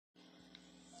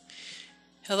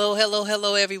Hello, hello,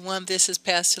 hello, everyone. This is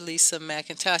Pastor Lisa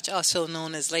McIntosh, also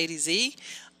known as Lady Z.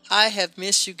 I have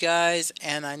missed you guys,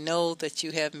 and I know that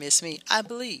you have missed me, I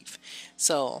believe.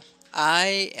 So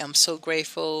I am so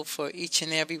grateful for each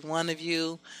and every one of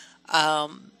you.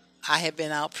 Um, I have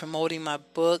been out promoting my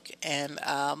book and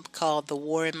called The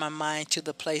War in My Mind to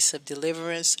the Place of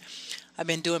Deliverance. I've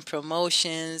been doing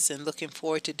promotions and looking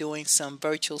forward to doing some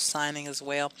virtual signing as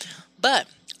well. But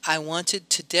I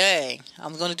wanted today,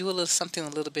 I'm going to do a little something a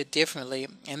little bit differently,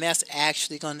 and that's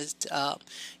actually going to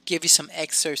give you some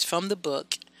excerpts from the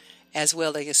book as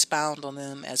well as expound on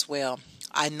them as well.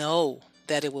 I know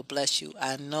that it will bless you.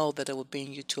 I know that it will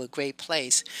bring you to a great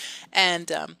place.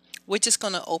 And we're just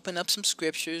going to open up some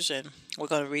scriptures and we're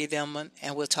going to read them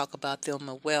and we'll talk about them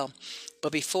as well.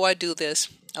 But before I do this,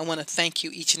 I want to thank you,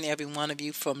 each and every one of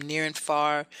you, from near and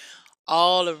far,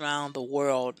 all around the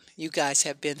world. You guys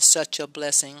have been such a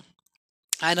blessing.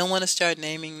 I don't want to start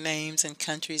naming names and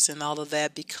countries and all of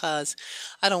that because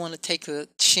I don't want to take the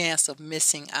chance of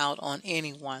missing out on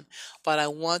anyone. But I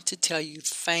want to tell you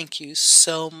thank you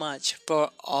so much for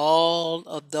all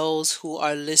of those who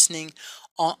are listening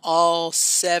on all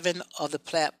seven of the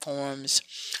platforms.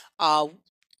 Uh,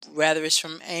 Whether it's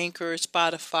from Anchor,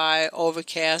 Spotify,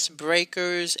 Overcast,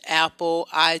 Breakers, Apple,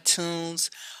 iTunes,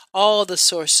 all the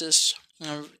sources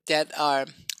that are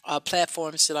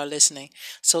platforms that are listening.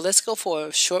 So let's go for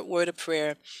a short word of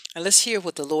prayer and let's hear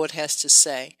what the Lord has to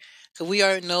say.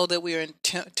 Because know that we are in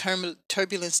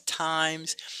turbulent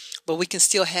times, but we can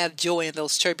still have joy in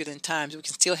those turbulent times. We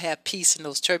can still have peace in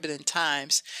those turbulent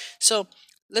times. So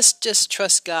let's just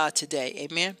trust God today.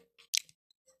 Amen.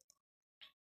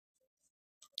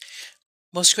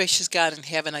 Most gracious God in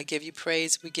heaven, I give you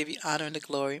praise. We give you honor and the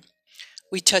glory.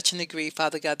 We touch and agree,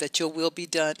 Father God, that your will be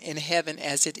done in heaven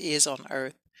as it is on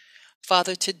earth.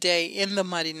 Father, today, in the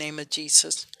mighty name of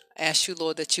Jesus, I ask you,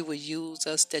 Lord, that you will use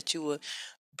us, that you will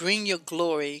bring your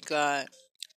glory, God,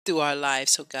 through our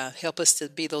lives. So, God, help us to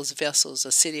be those vessels,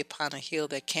 a city upon a hill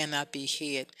that cannot be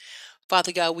hid.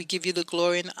 Father God, we give you the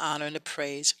glory and honor and the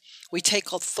praise. We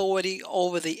take authority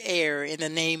over the air in the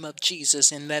name of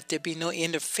Jesus, and let there be no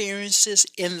interferences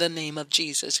in the name of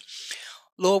Jesus.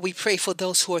 Lord, we pray for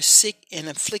those who are sick and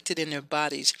afflicted in their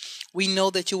bodies. We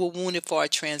know that you were wounded for our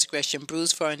transgression,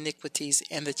 bruised for our iniquities,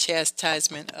 and the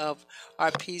chastisement of our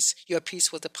peace, your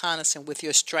peace was upon us, and with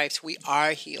your stripes we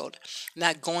are healed.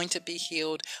 Not going to be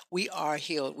healed, we are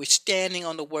healed. We're standing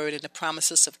on the word and the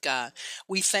promises of God.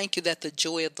 We thank you that the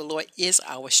joy of the Lord is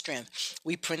our strength.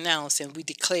 We pronounce and we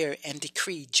declare and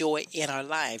decree joy in our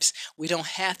lives. We don't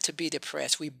have to be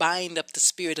depressed. We bind up the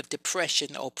spirit of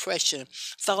depression, oppression,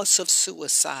 thoughts of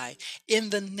suicide. In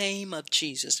the name of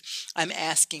Jesus, I'm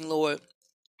asking, Lord,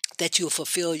 that you will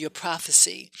fulfill your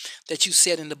prophecy that you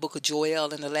said in the book of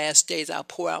Joel, in the last days I'll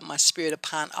pour out my spirit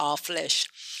upon all flesh.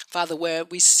 Father, where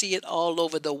we see it all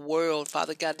over the world,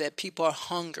 Father God, that people are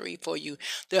hungry for you.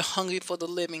 They're hungry for the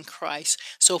living Christ.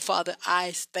 So, Father,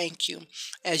 I thank you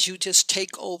as you just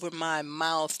take over my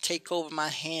mouth, take over my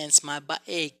hands, my body.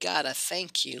 Hey, God, I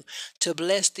thank you to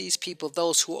bless these people,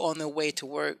 those who are on their way to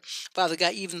work. Father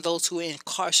God, even those who are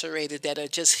incarcerated that are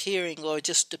just hearing, Lord,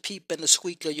 just the peep and the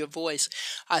squeak of your voice.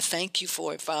 I thank you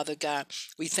for it, Father God.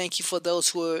 We thank you for those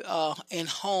who are in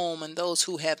home and those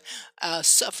who have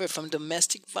suffered from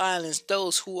domestic violence,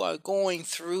 those who are going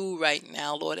through right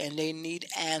now, Lord, and they need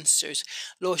answers.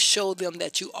 Lord, show them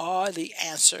that you are the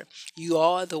answer. You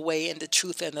are the way and the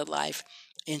truth and the life.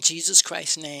 In Jesus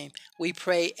Christ's name, we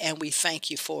pray and we thank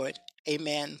you for it.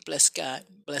 Amen. Bless God.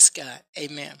 Bless God.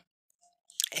 Amen.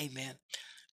 Amen.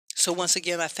 So once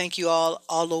again, I thank you all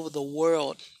over the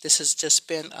world. This has just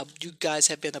been, you guys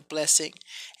have been a blessing.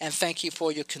 And thank you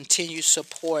for your continued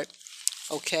support.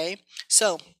 Okay.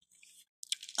 So,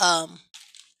 um,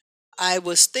 I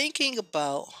was thinking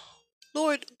about,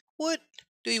 Lord, what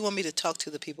do you want me to talk to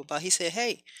the people about? He said,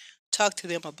 hey, talk to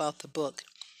them about the book.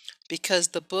 Because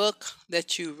the book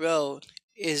that you wrote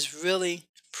is really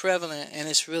prevalent and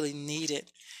it's really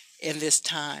needed in this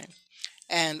time.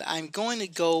 And I'm going to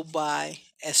go by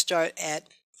and start at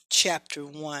chapter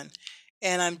 1.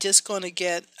 And I'm just going to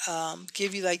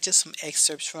give you like just some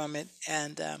excerpts from it,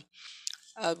 and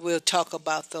we'll talk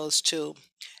about those too.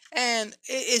 And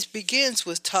it begins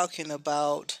with talking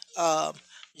about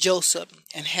Joseph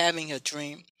and having a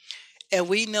dream. And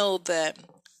we know that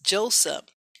Joseph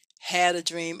had a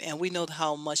dream, and we know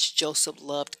how much Joseph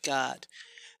loved God.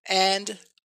 And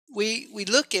we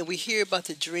look and we hear about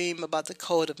the dream about the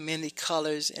coat of many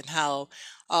colors and how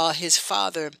his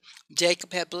father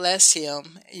Jacob had blessed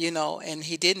him, and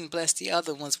he didn't bless the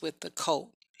other ones with the coat.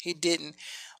 He didn't.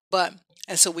 But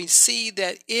and so we see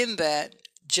that in that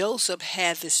Joseph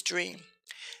had this dream.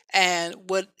 And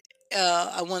what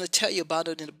I want to tell you about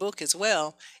it in the book as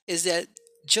well is that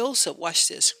Joseph, watch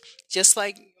this, just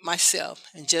like myself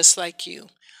and just like you,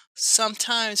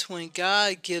 sometimes when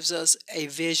God gives us a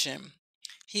vision,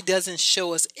 he doesn't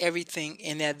show us everything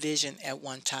in that vision at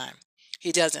one time.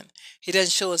 He doesn't. He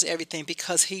doesn't show us everything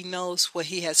because he knows what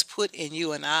he has put in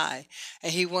you and I.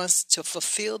 And he wants to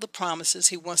fulfill the promises.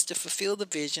 He wants to fulfill the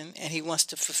vision and he wants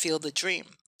to fulfill the dream.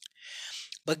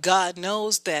 But God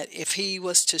knows that if he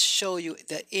was to show you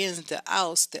the ins, the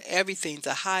outs, the everything,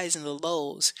 the highs and the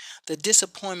lows, the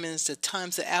disappointments, the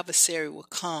times the adversary will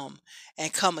come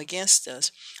and come against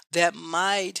us, that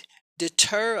might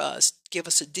deter us, give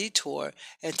us a detour,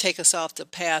 and take us off the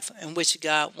path in which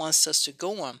God wants us to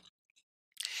go on.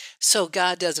 So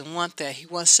God doesn't want that. He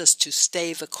wants us to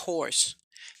stay the course.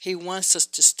 He wants us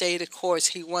to stay the course.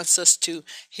 He wants us to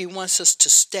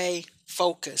stay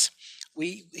focused.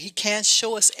 He can't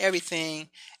show us everything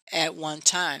at one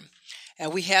time.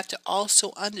 And we have to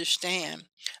also understand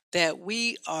that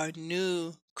we are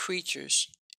new creatures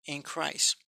in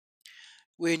Christ.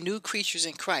 We're new creatures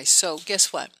in Christ. So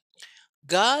guess what?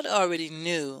 God already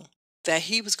knew that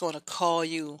he was going to call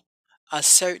you a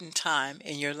certain time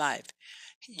in your life.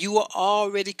 You were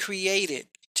already created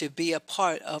to be a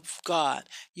part of God.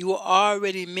 You were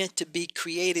already meant to be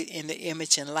created in the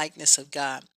image and likeness of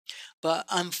God. But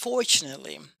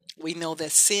unfortunately, we know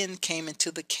that sin came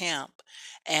into the camp,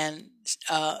 and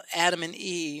Adam and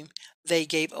Eve, they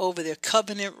gave over their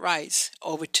covenant rights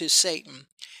over to Satan.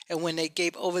 And when they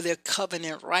gave over their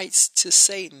covenant rights to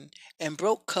Satan and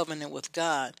broke covenant with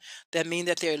God, that means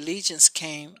that their allegiance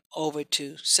came over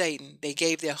to Satan. They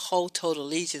gave their whole total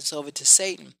allegiance over to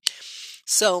Satan.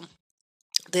 So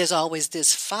there's always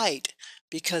this fight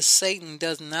because Satan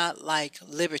does not like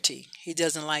liberty. He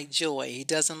doesn't like joy. He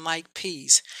doesn't like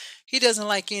peace. He doesn't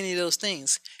like any of those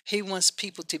things. He wants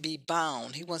people to be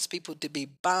bound. He wants people to be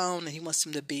bound, and he wants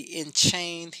them to be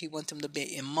enchained. He wants them to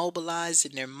be immobilized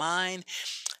in their mind.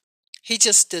 He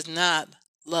just does not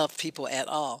love people at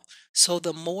all. So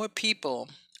the more people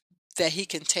that he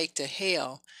can take to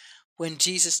hell when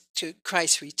Jesus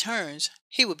Christ returns,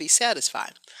 he will be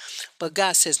satisfied. But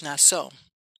God says not so.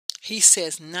 He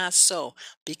says not so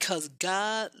because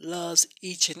God loves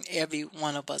each and every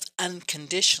one of us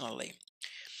unconditionally.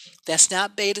 That's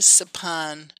not based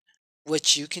upon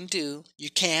what you can do. You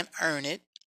can't earn it.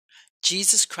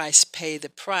 Jesus Christ paid the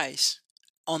price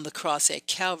on the cross at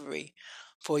Calvary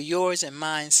for yours and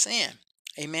mine sin.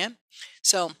 Amen.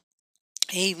 So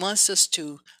he wants us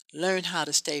to learn how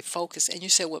to stay focused. And you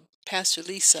say, well, Pastor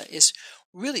Lisa, it's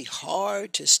really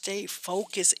hard to stay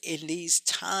focused in these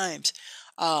times.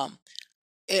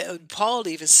 Paul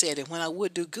even said it, when I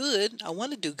would do good, I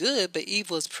want to do good, but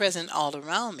evil is present all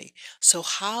around me. So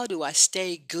how do I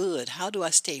stay good? How do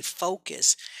I stay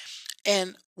focused?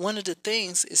 And one of the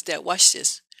things is that, watch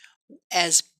this,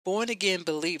 as born again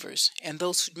believers, and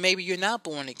those maybe you're not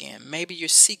born again, maybe you're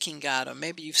seeking God, or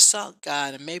maybe you've sought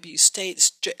God, and maybe you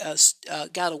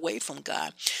got away from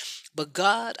God. But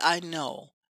God, I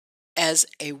know, as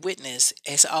a witness,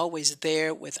 is always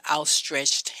there with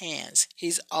outstretched hands.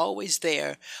 He's always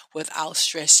there with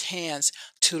outstretched hands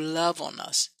to love on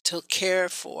us, to care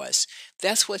for us.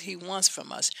 That's what he wants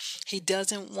from us. He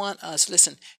doesn't want us,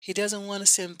 listen, he doesn't want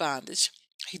us in bondage.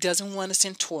 He doesn't want us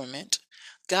in torment.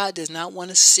 God does not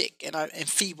want us sick and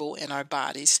feeble in our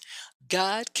bodies.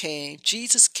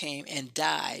 Jesus came and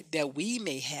died that we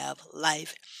may have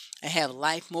life and have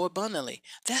life more abundantly.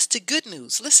 That's the good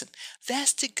news. Listen,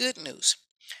 that's the good news.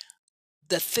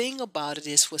 The thing about it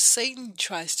is what Satan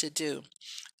tries to do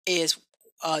is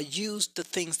use the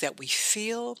things that we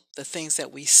feel, the things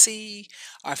that we see,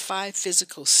 our five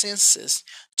physical senses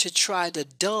to try to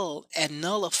dull and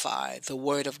nullify the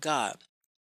word of God.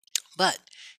 But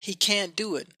he can't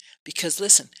do it because,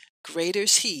 listen, greater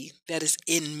is he that is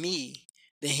in me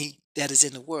than he that is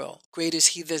in the world. Greater is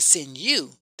he that's in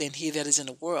you than he that is in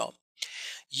the world.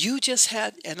 You just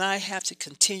have, and I have to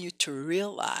continue to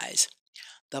realize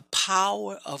the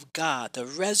power of God, the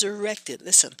resurrected,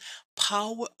 listen,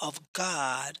 power of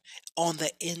God on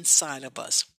the inside of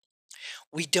us.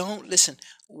 We don't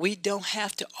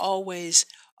have to always,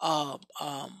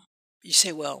 you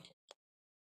say, well,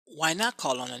 why not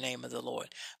call on the name of the Lord?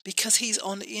 Because he's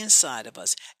on the inside of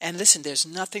us. And listen, there's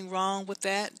nothing wrong with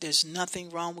that. There's nothing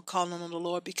wrong with calling on the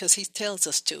Lord because he tells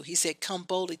us to. He said, come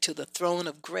boldly to the throne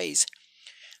of grace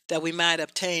that we might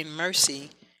obtain mercy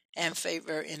and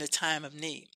favor in a time of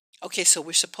need. Okay, so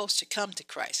we're supposed to come to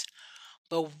Christ.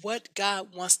 But what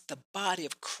God wants the body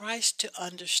of Christ to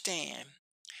understand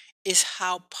is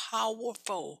how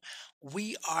powerful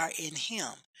we are in him.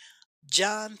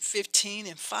 John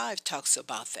 15:5 talks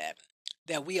about that.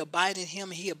 that we abide in him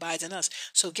and he abides in us.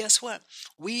 So guess what?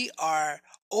 We are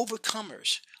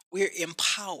overcomers. We're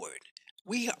empowered.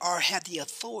 We are have the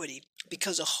authority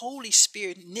because the Holy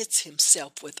Spirit knits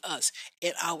himself with us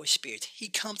in our spirit. He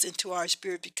comes into our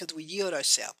spirit because we yield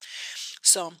ourselves.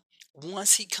 So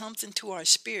once he comes into our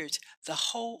spirits, the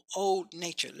whole old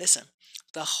nature, listen,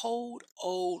 the whole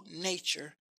old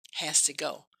nature has to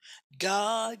go.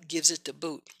 God gives it the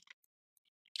boot.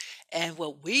 And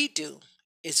what we do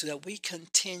is that we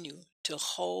continue to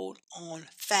hold on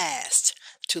fast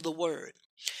to the word.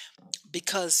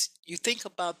 Because you think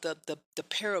about the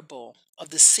parable of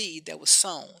the seed that was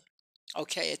sown.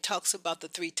 Okay, it talks about the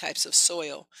three types of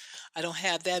soil. I don't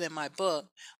have that in my book,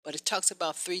 but it talks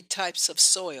about three types of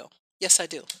soil. Yes, I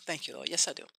do. Thank you, Lord. Yes,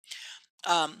 I do.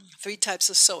 Three types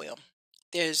of soil.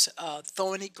 There's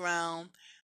thorny ground,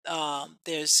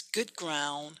 there's good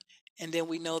ground, and then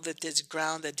we know that there's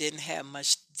ground that didn't have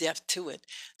much depth to it.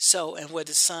 So, and where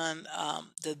the sun,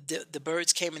 the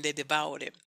birds came and they devoured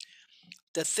it.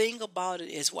 The thing about it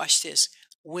is, watch this.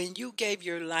 When you gave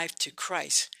your life to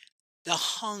Christ, the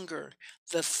hunger,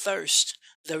 the thirst,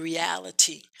 the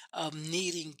reality of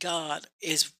needing God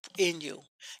is in you.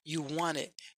 You want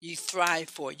it. You thrive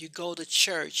for it. You go to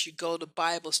church. You go to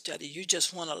Bible study. You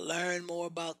just want to learn more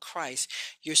about Christ.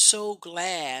 You're so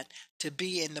glad to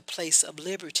be in the place of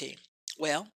liberty.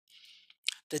 Well,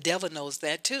 the devil knows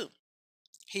that too.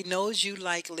 He knows you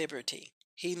like liberty.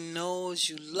 He knows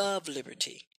you love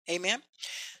liberty. Amen.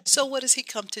 So what does he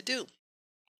come to do?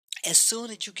 As soon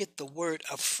as you get the word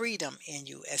of freedom in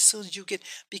you, as soon as you get,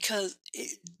 because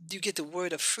you get the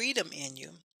word of freedom in you,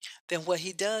 then what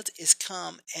he does is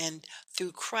come and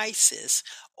through crisis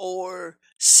or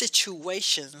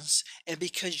situations, and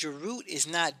because your root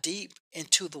is not deep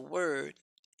into the word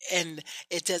and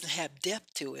it doesn't have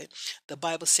depth to it, the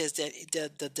Bible says that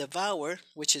the devourer,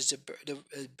 which is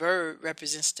the bird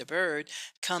represents the bird,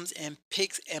 comes and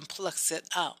picks and plucks it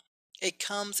out. It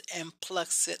comes and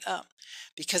plucks it up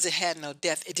because it had no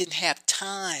depth. It didn't have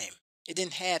time. It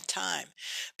didn't have time.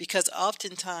 Because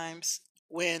oftentimes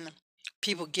when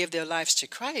people give their lives to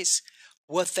Christ,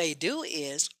 what they do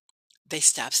is they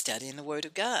stop studying the Word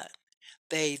of God.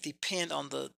 They depend on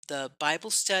the Bible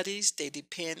studies. They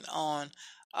depend on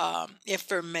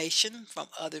information from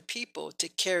other people to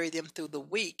carry them through the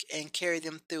week and carry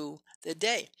them through the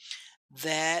day.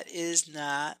 That is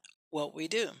not what we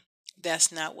do.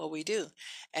 That's not what we do.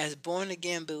 As born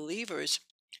again believers,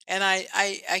 and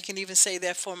I can even say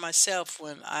that for myself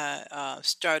when I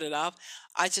started off,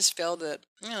 I just felt that,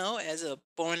 as a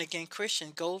born again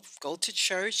Christian, go to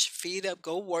church, feed up,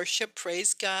 go worship,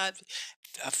 praise God,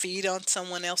 feed on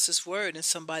someone else's word and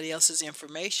somebody else's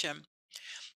information.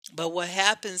 But what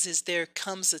happens is there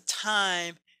comes a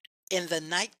time in the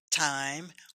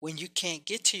nighttime when you can't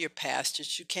get to your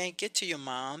pastors, you can't get to your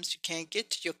moms, you can't get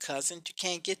to your cousins, you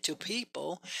can't get to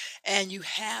people, and you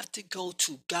have to go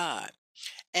to God.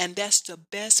 And that's the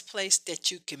best place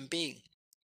that you can be,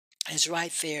 is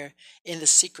right there in the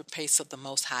secret place of the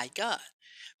Most High God.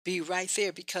 Be right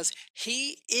there because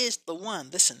he is the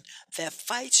one, listen, that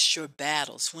fights your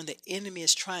battles when the enemy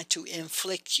is trying to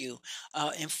inflict your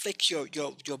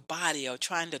body or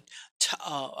trying to t-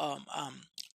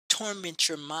 torment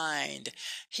your mind.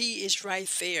 He is right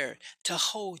there to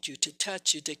hold you, to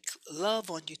touch you, to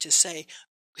love on you, to say,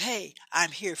 hey,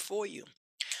 I'm here for you.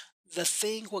 The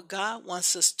thing what God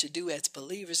wants us to do as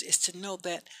believers is to know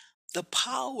that the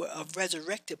power of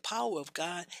resurrected power of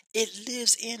God, it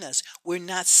lives in us. We're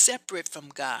not separate from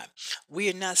God. We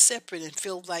are not separate and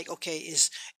feel like, okay,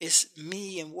 it's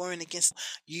me and warring against.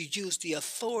 You use the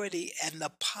authority and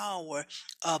the power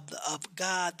of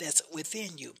God that's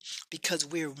within you because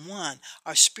we're one.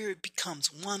 Our spirit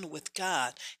becomes one with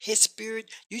God. His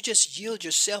spirit, you just yield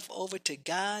yourself over to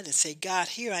God and say, God,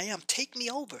 here I am. Take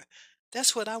me over.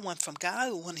 That's what I want from God.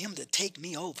 I want him to take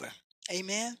me over.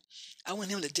 Amen. I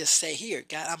want him to just say, here,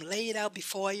 God, I'm laid out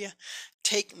before you.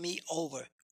 Take me over.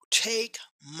 Take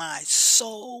my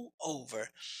soul over.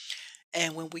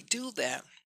 And when we do that,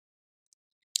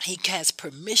 he has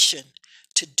permission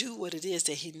to do what it is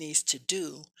that he needs to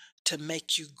do to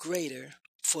make you greater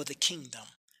for the kingdom,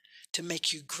 to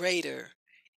make you greater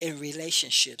in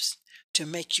relationships, to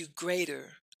make you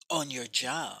greater on your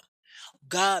job.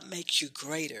 God makes you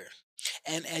greater.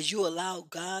 And as you allow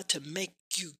God to make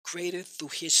you greater through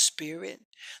his spirit,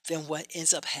 then what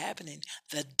ends up happening,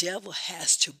 the devil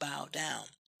has to bow down.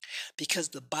 Because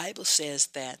the Bible says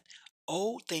that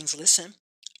old things, listen,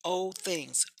 old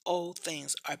things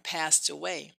are passed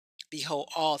away. Behold,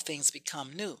 all things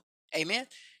become new. Amen.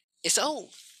 It's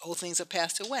old. Old things are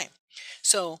passed away.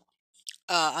 So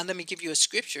let me give you a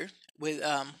scripture with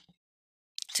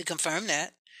To confirm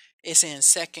that, it's in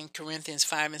 2 Corinthians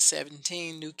 5 and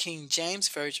 17. New King James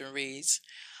Version reads,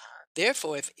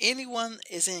 "Therefore, if anyone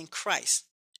is in Christ.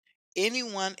 Think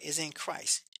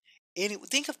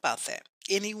about that.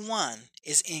 Anyone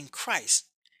is in Christ.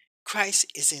 Christ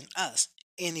is in us.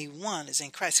 Anyone is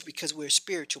in Christ because we're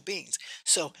spiritual beings.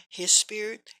 So his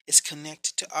spirit is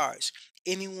connected to ours.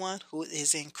 Anyone who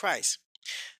is in Christ.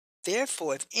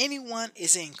 Therefore, if anyone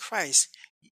is in Christ,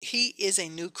 he is a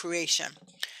new creation."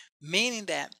 Meaning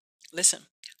that, listen,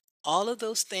 all of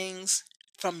those things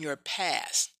from your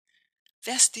past,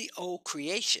 that's the old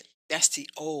creation. That's the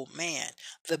old man.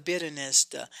 The bitterness,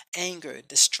 the anger,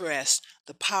 the stress,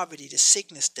 the poverty, the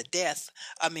sickness, the death.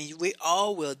 I mean, we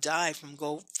all will die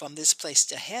go from this place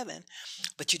to heaven,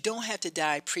 but you don't have to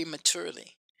die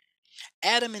prematurely.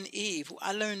 Adam and Eve,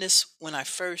 I learned this when I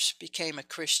first became a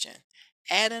Christian.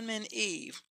 Adam and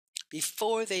Eve,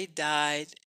 before they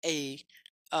died a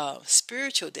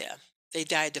spiritual death, they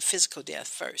died the physical death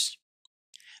first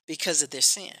because of their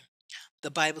sin. The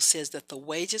Bible says that the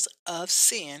wages of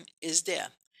sin is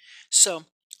death. So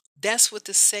that's what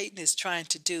the Satan is trying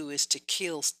to do, is to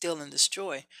kill, steal, and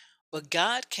destroy. But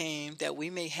God came that we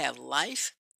may have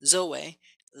life, Zoe,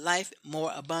 life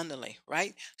more abundantly,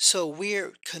 right? So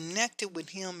we're connected with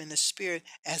him in the spirit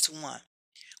as one.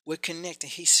 We're connected.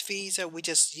 He feeds us. We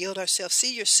just yield ourselves.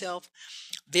 See yourself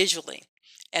visually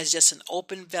as just an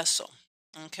open vessel,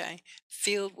 okay,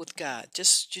 filled with God.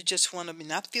 You just want to be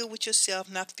not filled with yourself,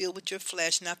 not filled with your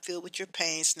flesh, not filled with your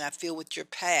pains, not filled with your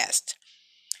past.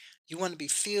 You want to be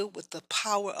filled with the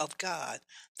power of God,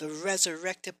 the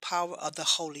resurrected power of the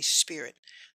Holy Spirit,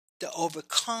 to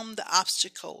overcome the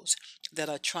obstacles that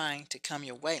are trying to come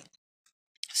your way.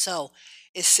 So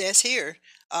it says here,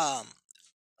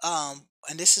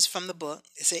 and this is from the book,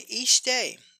 it says, each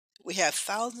day we have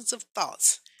thousands of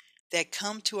thoughts that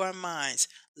come to our minds.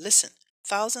 Listen,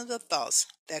 thousands of thoughts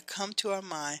that come to our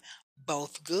mind,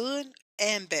 both good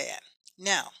and bad.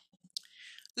 Now,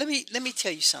 let me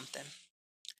tell you something.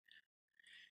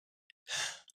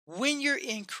 When you're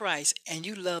in Christ and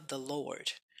you love the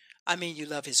Lord, I mean, you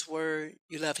love his word,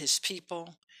 you love his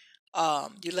people,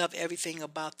 you love everything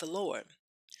about the Lord,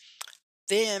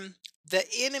 then the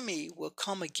enemy will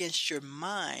come against your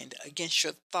mind, against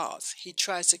your thoughts. He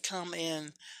tries to come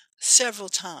in several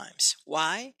times.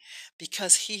 Why?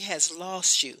 Because he has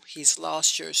lost you. He's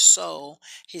lost your soul.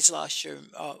 He's lost your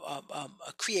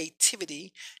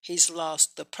creativity. He's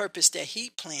lost the purpose that he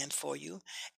planned for you.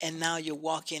 And now you're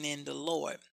walking in the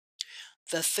Lord.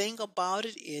 The thing about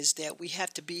it is that we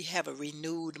have to have a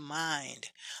renewed mind,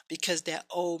 because that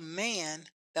old man,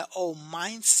 that old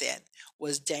mindset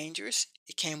was dangerous.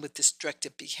 It came with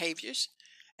destructive behaviors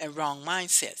and wrong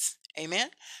mindsets.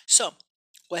 Amen. So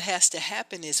what has to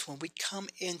happen is when we come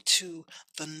into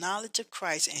the knowledge of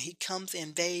Christ and he comes and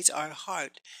invades our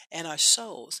heart and our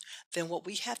souls, then what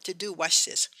we have to do, watch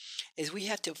this, is we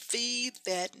have to feed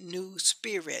that new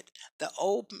spirit. The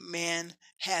old man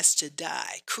has to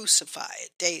die, crucify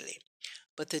it daily.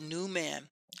 But the new man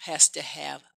has to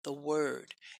have the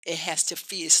word. It has to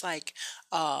feed. It's like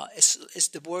it's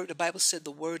the word. The Bible said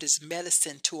the word is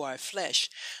medicine to our flesh.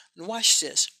 And watch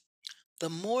this. The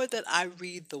more that I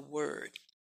read the word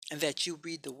and that you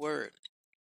read the word,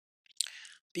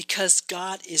 because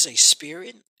God is a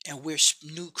spirit and we're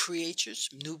new creatures,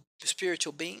 new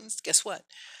spiritual beings, guess what?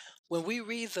 When we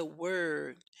read the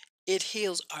word, it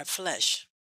heals our flesh.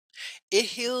 It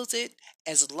heals it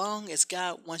as long as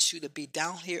God wants you to be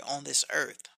down here on this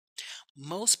earth.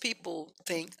 Most people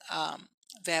think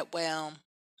that, well,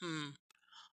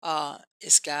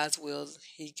 it's God's will.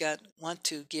 He want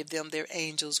to give them their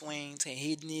angels' wings, and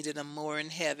he needed them more in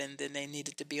heaven than they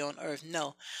needed to be on earth.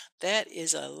 No, that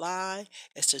is a lie.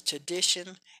 It's a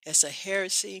tradition. It's a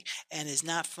heresy, and it's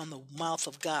not from the mouth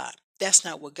of God. That's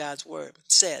not what God's word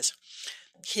says.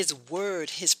 His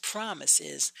word, his promise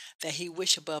is that he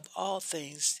wish above all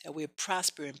things that we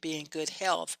prosper and be in good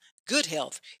health,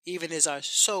 even as our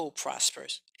soul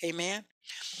prospers. Amen.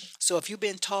 So if you've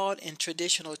been taught in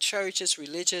traditional churches,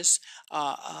 religious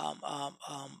uh, um,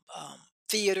 um, um,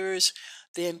 theaters,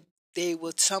 then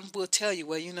some will tell you,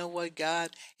 well, you know what,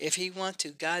 God, if he want to,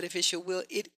 God, if it's your will,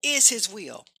 it is his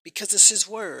will, because it's his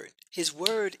word. His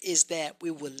word is that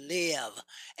we will live,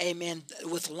 amen,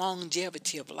 with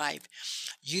longevity of life.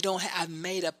 I've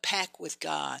made a pact with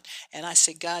God, and I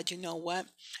said, God, you know what?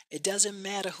 It doesn't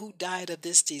matter who died of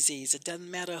this disease. It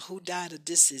doesn't matter who died of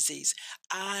this disease.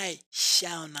 I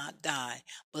shall not die,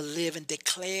 but live and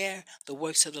declare the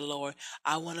works of the Lord.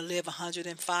 I want to live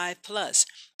 105 plus,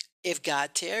 if God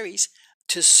tarries,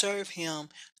 to serve him,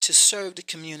 to serve the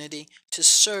community, to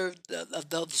serve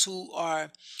those who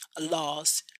are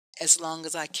lost, as long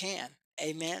as I can.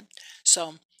 Amen.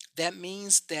 So that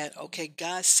means that, okay,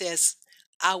 God says,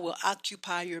 I will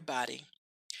occupy your body.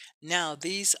 Now,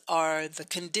 these are the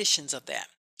conditions of that.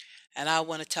 And I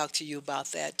want to talk to you about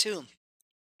that too.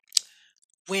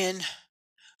 When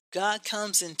God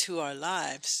comes into our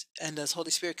lives and the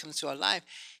Holy Spirit comes to our life,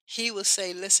 He will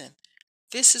say, listen,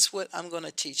 this is what I'm going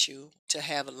to teach you to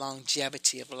have a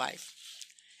longevity of life.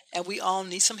 And we all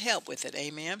need some help with it.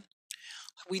 Amen.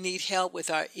 We need help with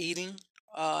our eating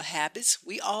habits.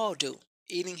 We all do.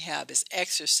 Eating habits,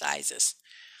 exercises,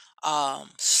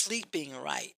 sleeping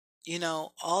right,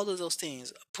 all of those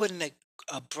things, putting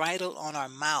a bridle on our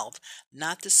mouth,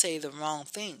 not to say the wrong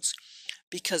things.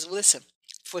 Because listen,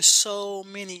 for so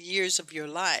many years of your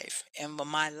life and of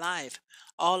my life,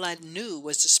 all I knew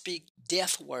was to speak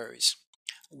death words,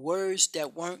 words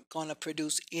that weren't going to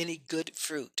produce any good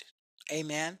fruit.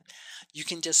 Amen. You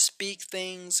can just speak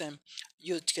things and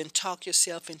you can talk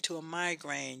yourself into a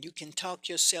migraine. You can talk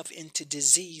yourself into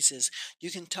diseases.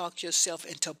 You can talk yourself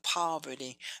into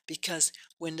poverty because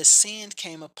when the sin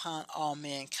came upon all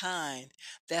mankind,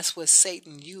 that's what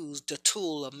Satan used, the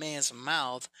tool of man's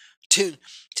mouth to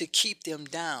to keep them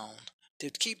down,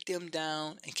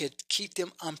 and could keep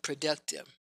them unproductive.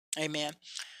 Amen.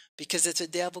 Because if the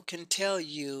devil can tell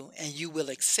you and you will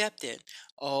accept it,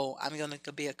 oh, I'm going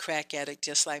to be a crack addict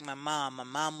just like my mom. My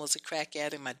mom was a crack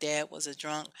addict. My dad was a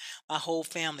drunk. My whole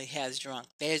family has drunk.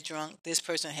 They're drunk. This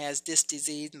person has this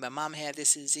disease. My mom had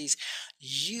this disease.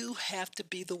 You have to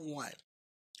be the one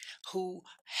who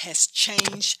has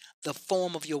changed the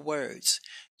form of your words.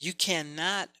 You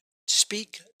cannot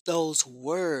speak those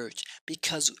words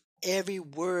because every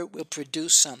word will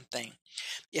produce something.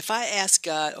 If I ask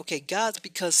God, okay, God's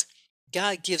because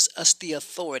God gives us the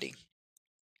authority.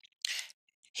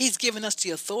 He's given us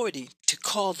the authority to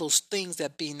call those things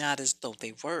that be not as though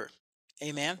they were.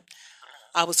 Amen.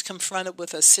 I was confronted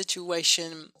with a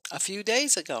situation a few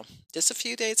days ago, just a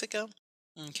few days ago.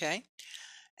 Okay.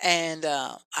 And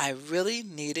I really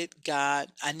needed God.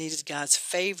 I needed God's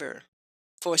favor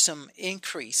for some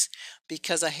increase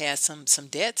because I had some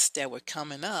debts that were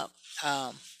coming up,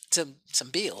 some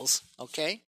bills.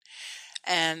 Okay.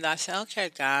 And I said, okay,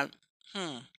 God,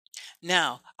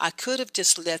 Now, I could have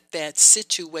just let that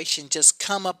situation just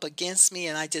come up against me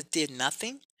and I just did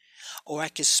nothing, or I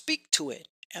could speak to it.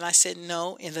 And I said,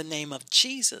 no, in the name of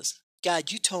Jesus.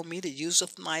 God, you told me to use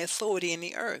of my authority in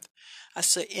the earth. I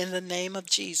said, in the name of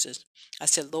Jesus. I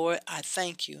said, Lord, I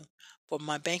thank you for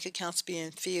my bank accounts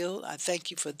being filled. I thank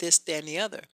you for this, that, and the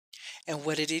other. And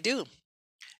what did he do?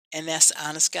 And that's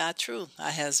honest God truth.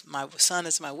 I has my son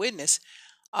as my witness.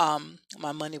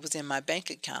 My money was in my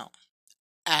bank account.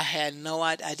 I had no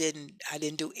I didn't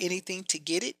do anything to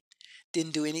get it.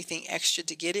 Didn't do anything extra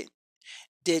to get it.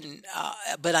 Didn't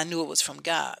but I knew it was from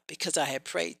God because I had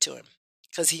prayed to him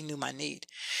because he knew my need.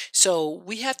 So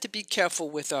we have to be careful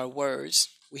with our words.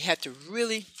 We have to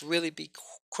really really be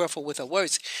careful with our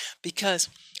words because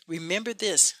remember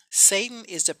this, Satan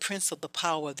is the prince of the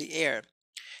power of the air.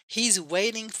 He's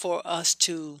waiting for us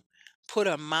to put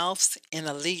our mouths in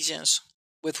allegiance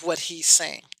with what he's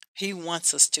saying. He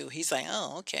wants us to. He's like,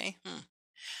 oh, okay.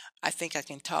 I think I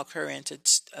can talk her into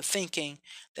thinking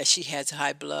that she has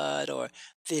high blood or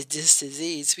this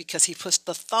disease because he puts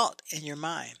the thought in your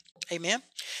mind. Amen.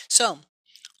 So,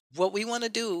 what we want to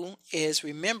do is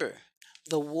remember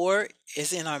the war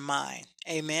is in our mind.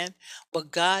 Amen.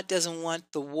 But God doesn't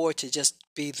want the war to just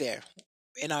be there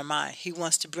in our mind. He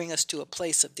wants to bring us to a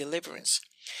place of deliverance.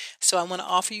 So I want to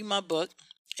offer you my book.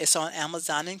 It's on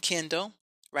Amazon and Kindle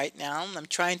right now. I'm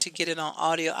trying to get it on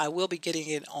audio. I will be getting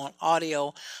it on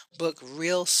audio book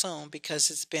real soon because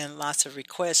it's been lots of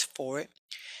requests for it.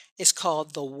 It's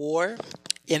called The War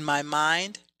in My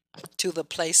Mind to the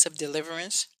Place of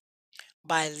Deliverance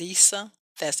by Lisa,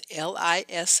 that's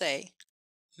Lisa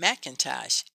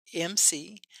McIntosh,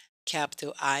 MC,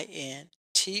 capital INTOSH.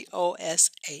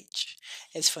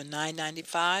 It's for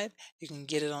 $9.95. You can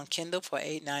get it on Kindle for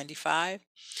 $8.95.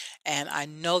 And I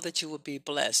know that you will be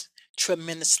blessed,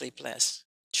 tremendously blessed,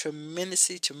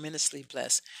 tremendously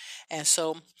blessed. And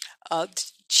so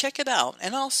check it out.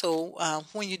 And also,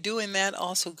 when you're doing that,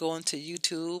 also go into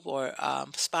YouTube or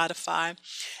Spotify,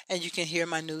 and you can hear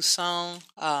my new song.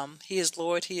 He is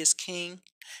Lord, He is King,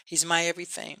 He's my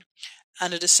everything,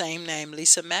 under the same name,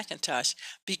 Lisa McIntosh,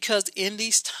 because in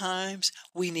these times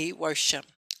we need worship.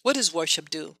 What does worship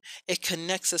do? It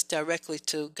connects us directly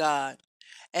to God,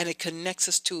 and it connects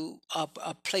us to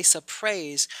a place of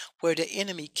praise where the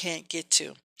enemy can't get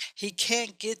to. He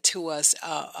can't get to us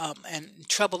and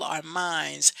trouble our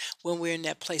minds when we're in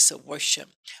that place of worship,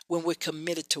 when we're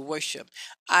committed to worship.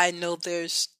 I know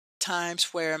there's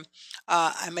times where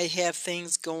I may have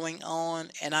things going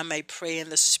on and I may pray in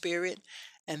the spirit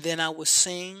and then I will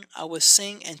sing. I will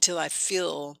sing until I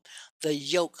feel the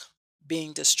yoke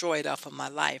being destroyed off of my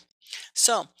life.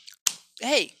 So,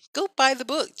 hey, go buy the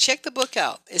book. Check the book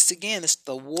out. It's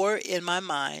The War in My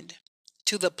Mind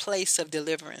to the Place of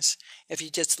Deliverance. If you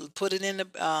just put it in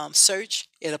the search,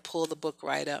 it'll pull the book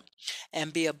right up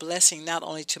and be a blessing not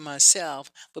only to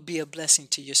myself, but be a blessing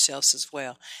to yourselves as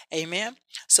well. Amen.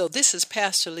 So this is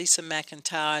Pastor Lisa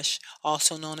McIntosh,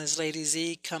 also known as Lady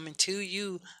Z, coming to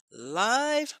you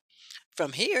live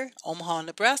from here, Omaha,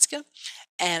 Nebraska.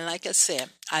 And like I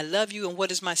said, I love you. And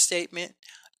what is my statement?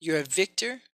 You're a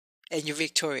victor and you're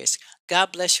victorious.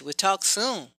 God bless you. We'll talk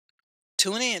soon.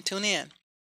 Tune in. Tune in.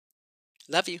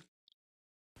 Love you.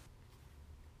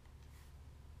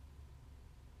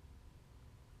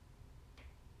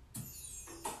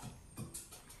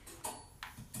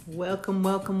 Welcome,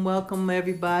 welcome, welcome,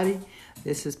 everybody.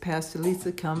 This is Pastor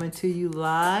Lisa coming to you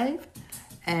live,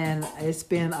 and it's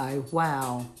been a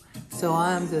wow. So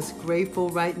I'm just grateful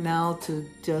right now to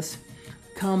just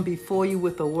come before you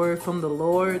with a word from the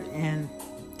Lord, and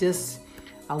just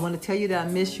I want to tell you that I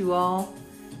miss you all,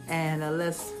 and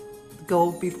let's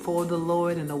go before the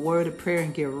Lord in a word of prayer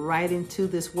and get right into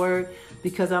this word,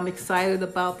 because I'm excited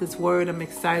about this word. I'm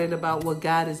excited about what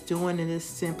God is doing in this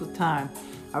simple time.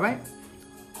 All right?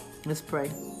 Let's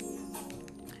pray.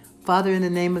 Father, in the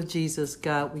name of Jesus,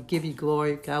 God, we give you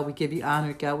glory. God, we give you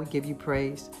honor. God, we give you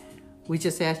praise. We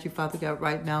just ask you, Father God,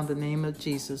 right now in the name of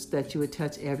Jesus, that you would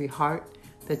touch every heart,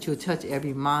 that you would touch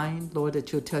every mind, Lord,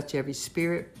 that you would touch every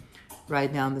spirit,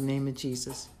 right now in the name of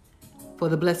Jesus. For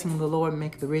the blessing of the Lord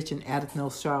make the rich and addeth no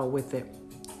sorrow with it.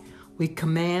 We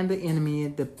command the enemy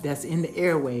that's in the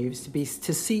airwaves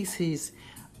to cease his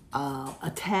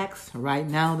attacks right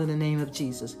now in the name of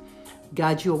Jesus.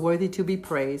 God, you are worthy to be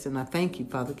praised, and I thank you,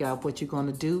 Father God, for what you're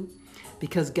going to do,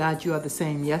 because, God, you are the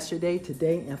same yesterday,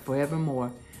 today, and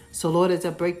forevermore. So, Lord, as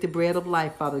I break the bread of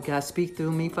life, Father God, speak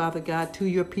through me, Father God, to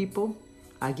your people.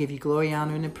 I give you glory,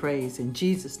 honor, and praise. In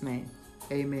Jesus' name,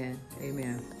 amen.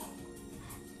 Amen.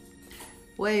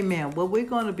 Well, amen. What we're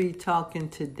going to be talking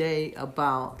today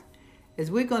about is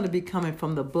we're going to be coming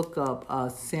from the book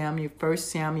of Samuel, 1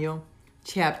 Samuel,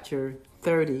 chapter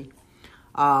 30,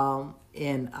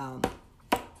 in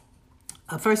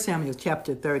 1 Samuel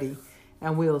chapter 30,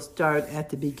 and we'll start at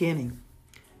the beginning.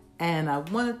 And I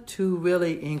wanted to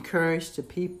really encourage the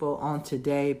people on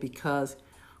today, because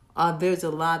there's a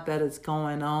lot that is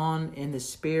going on in the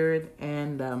spirit,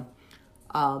 and the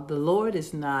Lord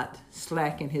is not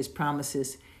slacking his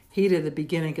promises. He did the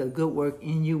beginning of good work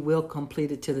in you will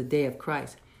complete it to the day of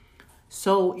Christ.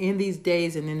 So in these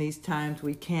days and in these times,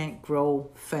 we can't grow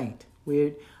faint.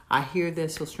 I hear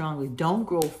this so strongly. Don't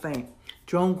grow faint.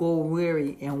 Don't grow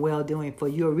weary in well-doing, for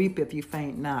you'll reap if you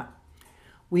faint not.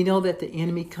 We know that the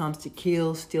enemy comes to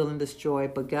kill, steal, and destroy,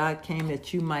 but God came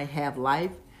that you might have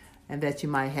life and that you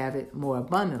might have it more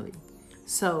abundantly.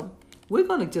 So we're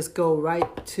going to just go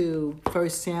right to 1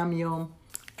 Samuel,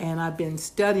 and I've been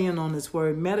studying on this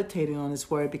word, meditating on this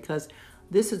word, because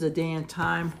this is a day and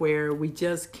time where we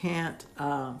just can't,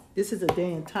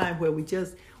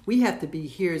 we have to be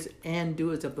hearers and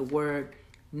doers of the word,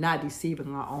 not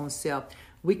deceiving our own self.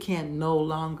 We can't no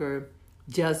longer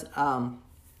just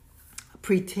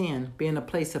pretend, be in a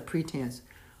place of pretense.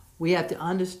 We have to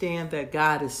understand that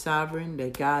God is sovereign,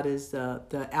 that God is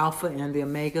the Alpha and the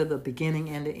Omega, the beginning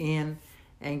and the end,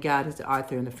 and God is the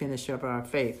author and the finisher of our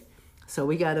faith. So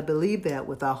we got to believe that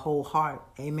with our whole heart.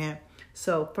 Amen.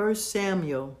 So 1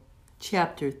 Samuel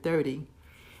chapter 30,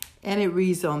 and it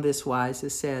reads on this wise.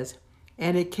 It says,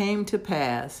 "And it came to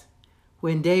pass,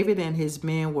 when David and his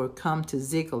men were come to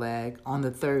Ziklag on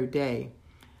the third day,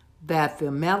 that the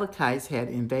Amalekites had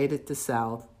invaded the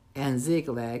south and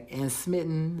Ziklag, and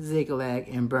smitten Ziklag,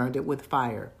 and burned it with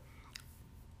fire."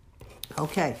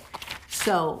 Okay,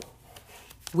 so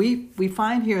we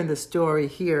find here in the story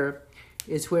here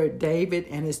is where David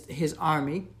and his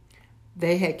army,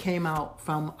 they had came out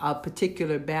from a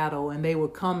particular battle, and they were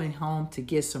coming home to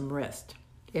get some rest.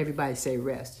 Everybody say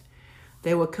rest.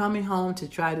 They were coming home to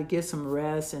try to get some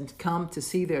rest and come to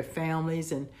see their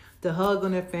families and to hug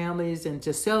on their families and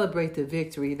to celebrate the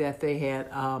victory that they had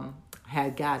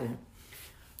gotten.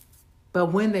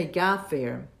 But when they got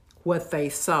there, what they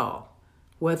saw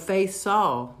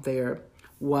there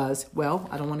was, well,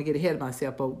 I don't want to get ahead of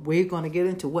myself, but we're going to get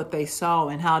into what they saw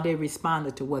and how they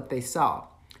responded to what they saw.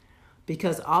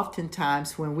 Because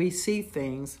oftentimes when we see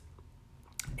things,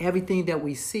 everything that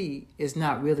we see is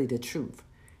not really the truth.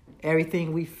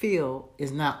 Everything we feel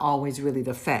is not always really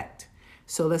the fact.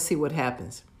 So let's see what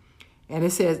happens. And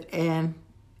it says, and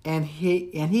and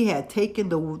he had taken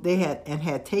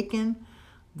had taken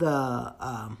the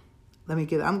I'm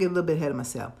getting a little bit ahead of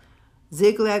myself.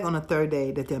 Ziklag on the third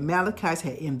day, that the Amalekites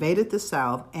had invaded the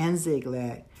south and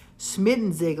Ziklag,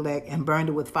 smitten Ziklag, and burned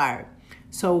it with fire.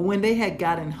 So when they had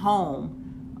gotten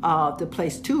home, the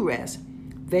place to rest,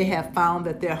 they have found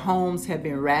that their homes had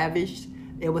been ravaged.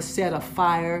 It was set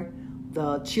afire.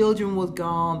 The children was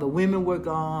gone. The women were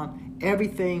gone.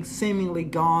 Everything seemingly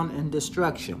gone in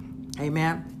destruction.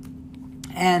 Amen.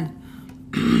 And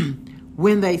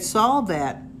when they saw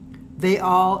that, they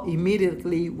all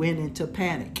immediately went into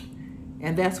panic.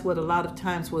 And that's what a lot of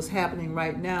times what's happening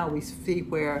right now. We see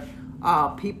where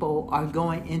people are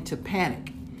going into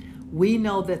panic. We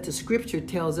know that the scripture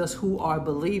tells us who are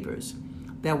believers,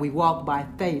 that we walk by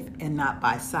faith and not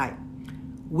by sight.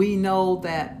 We know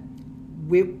that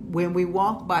when we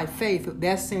walk by faith,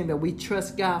 that's saying that we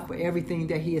trust God for everything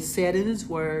that he has said in his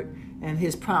word and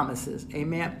his promises.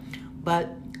 Amen.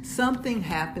 But something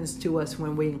happens to us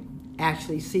when we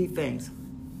actually see things,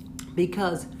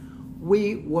 because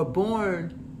we were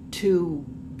born to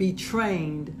be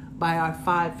trained by our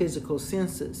 5 physical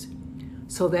senses.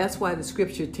 So that's why the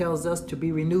scripture tells us to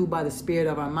be renewed by the spirit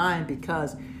of our mind,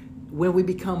 because when we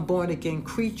become born again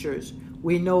creatures,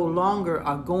 we no longer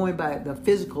are going by the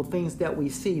physical things that we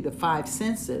see, the 5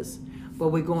 senses, but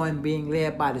we're going being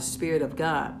led by the Spirit of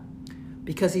God.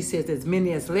 Because he says, as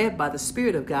many as led by the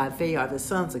Spirit of God, they are the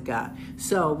sons of God.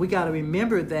 So we got to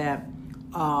remember that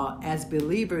as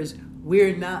believers,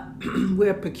 we're not,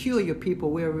 we're peculiar people.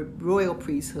 We're a royal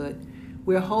priesthood.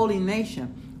 We're a holy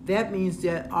nation. That means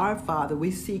that our Father,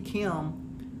 we seek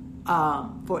him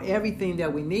for everything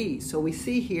that we need. So we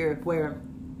see here where,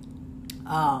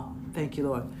 thank you,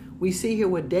 Lord. We see here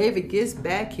where David gets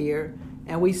back here,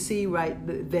 and we see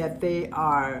that they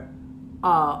are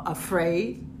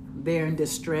afraid, they're in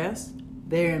distress,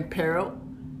 they're in peril,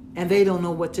 and they don't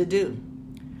know what to do,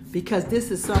 because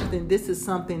this is something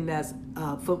that's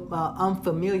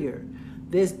unfamiliar.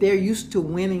 They're used to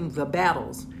winning the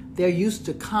battles. They're used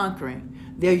to conquering.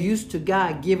 They're used to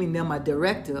God giving them a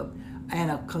directive and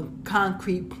a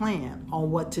concrete plan on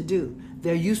what to do.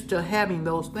 They're used to having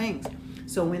those things.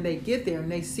 So when they get there and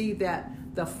they see that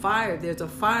there's a fire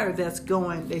that's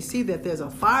going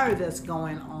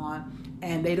on,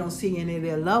 and they don't see any of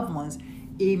their loved ones,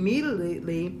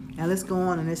 immediately, and let's go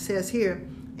on, and it says here,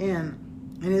 and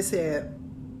it said,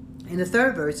 in the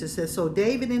third verse, it says, so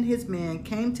David and his men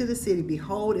came to the city.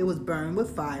 Behold, it was burned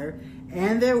with fire,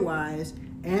 and their wives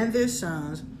and their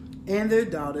sons and their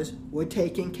daughters were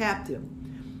taken captive.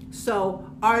 So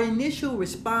our initial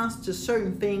response to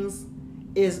certain things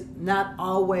is not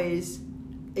always,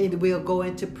 it will go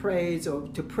into praise or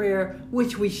to prayer,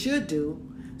 which we should do,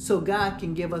 so God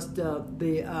can give us the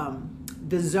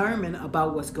discernment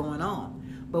about what's going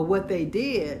on. But what they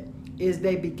did is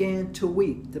they began to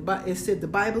weep. The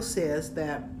Bible says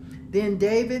that then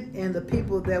David and the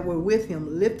people that were with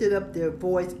him lifted up their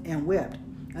voice and wept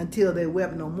until they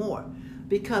wept no more,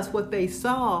 because what they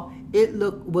saw,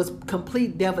 was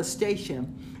complete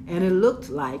devastation. And it looked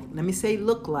like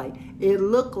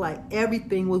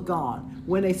everything was gone.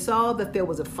 When they saw that there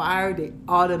was a fire, they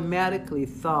automatically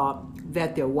thought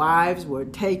that their wives were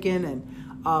taken and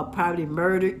probably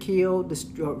murdered, killed,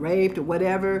 raped, or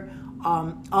whatever.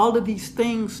 All of these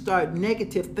things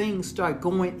negative things start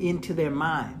going into their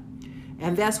mind.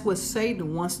 And that's what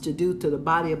Satan wants to do to the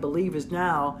body of believers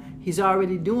now. He's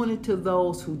already doing it to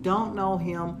those who don't know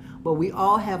him, but we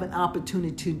all have an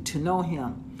opportunity to know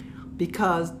him.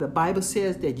 Because the Bible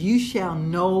says that you shall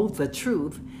know the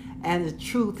truth, and the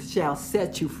truth shall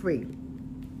set you free.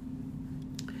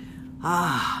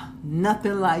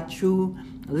 Nothing like true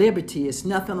liberty. It's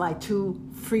nothing like true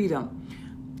freedom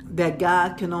that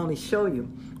God can only show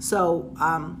you. So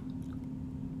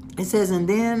it says, and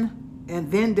then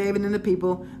David and the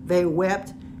people, they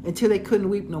wept until they couldn't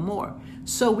weep no more.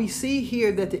 So we see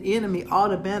here that the enemy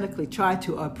automatically tried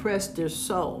to oppress their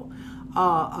soul,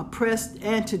 oppress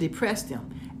and to depress them,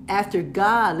 after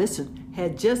God,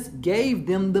 had just gave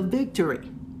them the victory.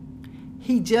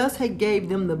 He just had gave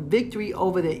them the victory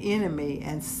over the enemy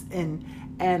and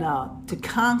to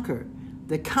conquer.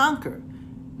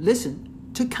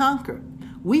 To conquer.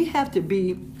 We have to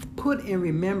be put in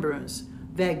remembrance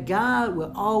that God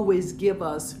will always give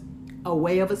us a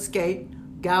way of escape.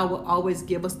 God will always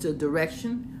give us the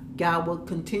direction. God will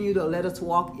continue to let us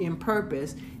walk in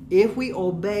purpose if we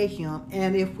obey him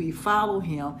and if we follow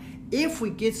him, if we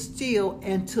get still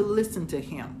and to listen to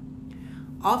him.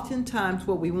 Oftentimes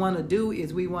what we want to do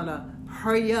is we want to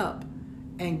hurry up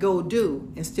and go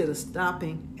do instead of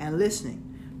stopping and listening.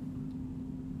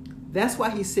 That's why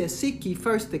he says, seek ye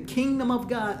first the kingdom of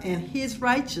God and his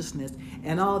righteousness,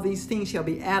 and all these things shall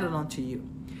be added unto you.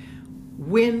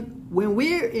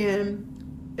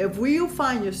 If you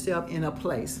find yourself in a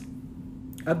place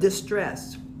of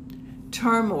distress,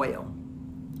 turmoil,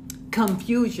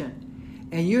 confusion,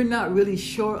 and you're not really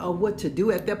sure of what to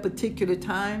do at that particular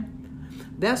time,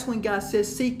 that's when God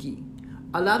says, seek ye.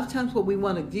 A lot of times what we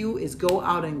want to do is go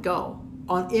out and go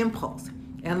on impulse.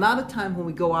 And a lot of times when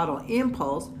we go out on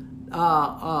impulse,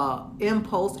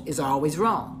 impulse is always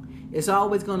wrong. It's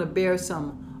always going to bear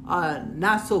some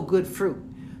not so good fruit.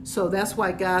 So that's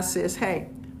why God says, hey,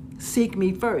 seek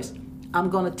me first. I'm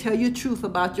going to tell you the truth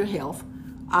about your health.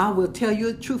 I will tell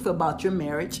you the truth about your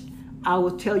marriage. I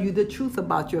will tell you the truth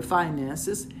about your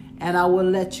finances. And I will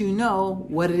let you know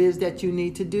what it is that you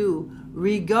need to do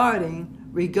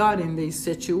regarding these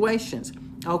situations.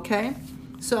 Okay?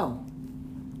 So,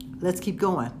 let's keep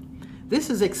going. This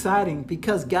is exciting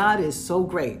because God is so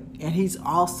great and he's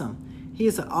awesome. He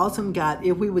is an awesome God.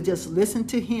 If we would just listen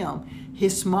to him,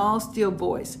 his small, still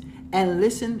voice, and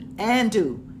listen and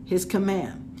do his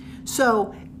command.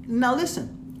 So, now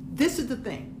listen, this is the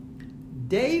thing.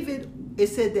 It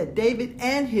said that David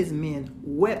and his men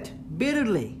wept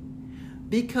bitterly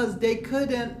because they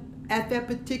couldn't, at that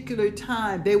particular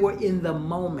time, they were in the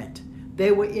moment.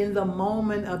 They were in the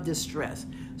moment of distress.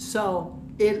 So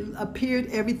it appeared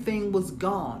everything was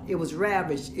gone. It was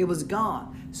ravaged. It was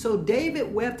gone. So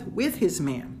David wept with his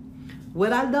men.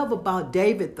 What I love about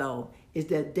David, though, is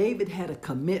that David had a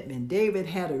commitment. David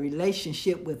had a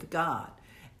relationship with God.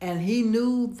 And he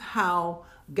knew how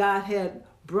God had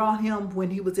brought him when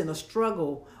he was in a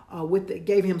struggle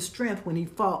gave him strength when he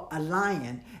fought a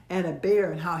lion and a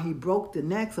bear, and how he broke the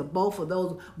necks of both of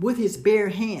those with his bare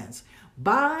hands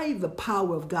by the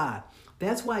power of God.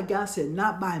 That's why God said,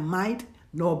 not by might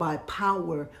nor by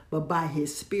power, but by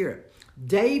his spirit.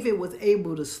 David was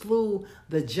able to slew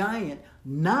the giant,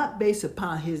 not based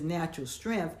upon his natural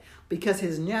strength, because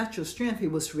his natural strength, he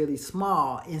was really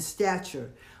small in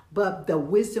stature, but the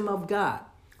wisdom of God.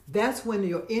 That's when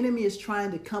your enemy is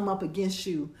trying to come up against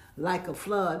you like a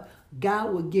flood.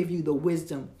 God will give you the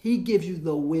wisdom. He gives you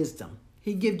the wisdom.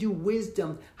 He gives you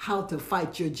wisdom how to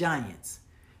fight your giants.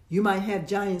 You might have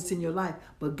giants in your life,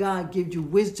 but God gives you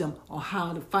wisdom on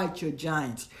how to fight your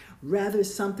giants. Rather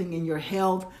it's something in your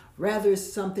health, rather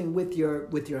it's something with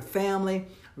your family,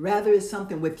 rather it's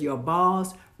something with your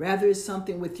boss, rather it's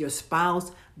something with your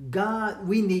spouse.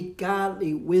 We need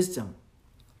godly wisdom.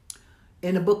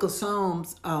 In the book of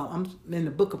Psalms, in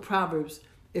the book of Proverbs,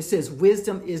 it says,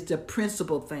 wisdom is the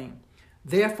principal thing.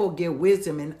 Therefore, get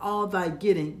wisdom, in all thy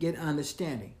getting, get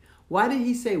understanding. Why did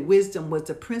he say wisdom was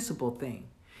the principal thing?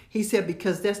 He said,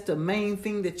 because that's the main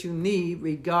thing that you need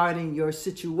regarding your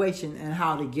situation and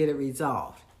how to get it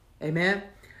resolved. Amen?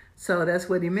 So that's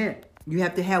what he meant. You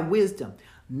have to have wisdom.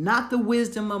 Not the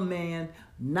wisdom of man,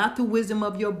 not the wisdom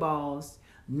of your boss,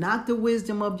 not the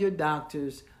wisdom of your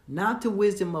doctors, not the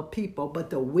wisdom of people, but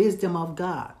the wisdom of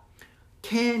God.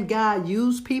 Can God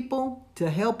use people to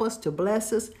help us, to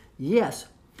bless us? Yes.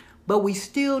 But we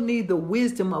still need the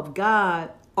wisdom of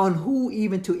God on who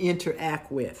even to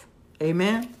interact with.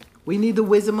 Amen? We need the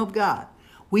wisdom of God.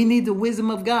 We need the wisdom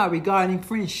of God regarding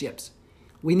friendships.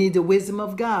 We need the wisdom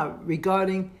of God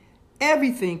regarding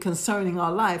everything concerning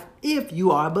our life if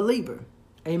you are a believer.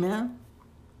 Amen?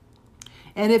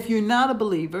 And if you're not a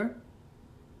believer,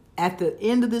 at the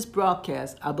end of this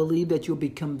broadcast, I believe that you'll be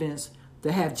convinced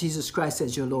to have Jesus Christ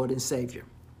as your Lord and Savior.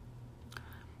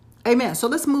 Amen. So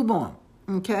let's move on.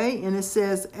 Okay. And it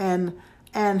says, and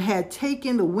had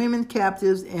taken the women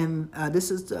captives, and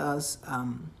this is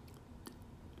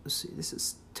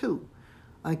 2.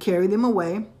 Carry them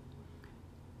away,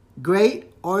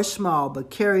 great or small, but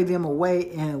carry them away,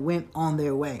 and went on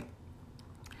their way.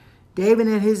 David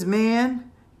and his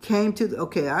men came to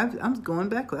I'm going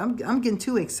backward. I'm getting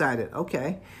too excited.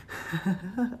 Okay.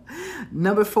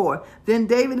 Number 4. Then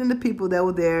David and the people that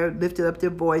were there lifted up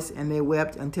their voice, and they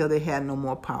wept until they had no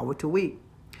more power to weep.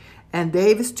 And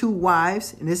David's 2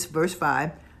 wives, in this verse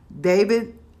 5,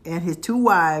 David and his 2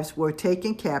 wives were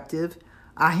taken captive,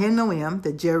 Ahinoam,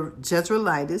 the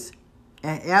Jezreelitess,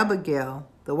 and Abigail,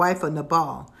 the wife of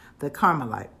Nabal, the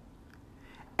Carmelite.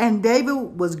 And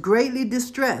David was greatly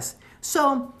distressed.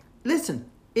 So, listen,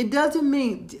 it doesn't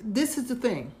mean, this is the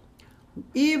thing.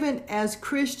 Even as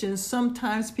Christians,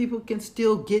 sometimes people can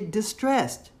still get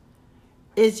distressed.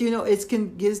 You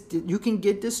can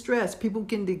get distressed. People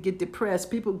can get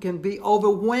depressed. People can be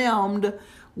overwhelmed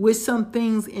with some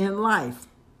things in life.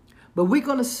 But we're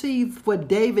going to see what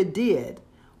David did.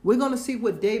 We're going to see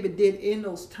what David did in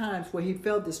those times where he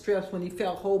felt distressed, when he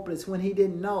felt hopeless, when he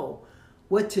didn't know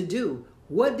what to do.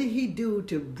 What did he do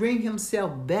to bring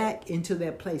himself back into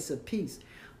that place of peace?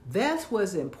 That's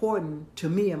what's important to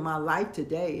me in my life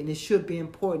today, and it should be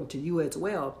important to you as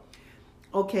well.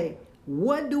 Okay,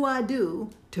 what do I do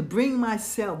to bring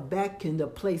myself back in the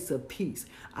place of peace?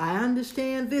 I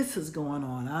understand this is going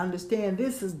on. I understand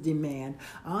this is demand.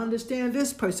 I understand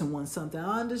this person wants something.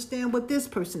 I understand what this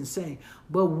person's saying.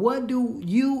 But what do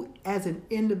you as an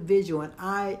individual and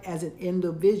I as an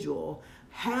individual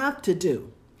have to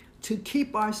do to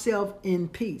keep ourselves in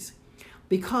peace?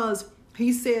 Because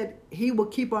he said he will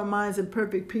keep our minds in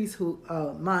perfect peace, whose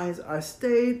minds are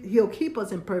stayed. He'll keep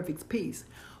us in perfect peace,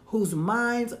 whose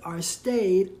minds are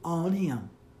stayed on him.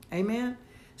 Amen?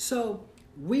 So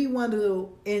we want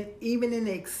to, even in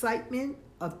the excitement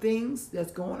of things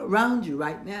that's going around you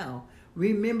right now,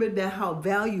 remember that how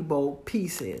valuable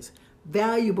peace is,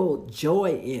 valuable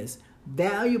joy is,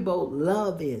 valuable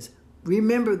love is.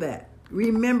 Remember that.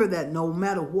 Remember that no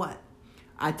matter what.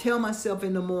 I tell myself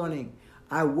in the morning,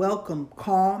 I welcome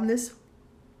calmness,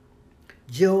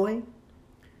 joy,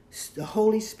 the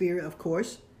Holy Spirit, of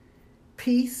course,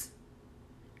 peace,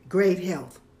 great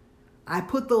health. I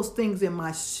put those things in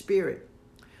my spirit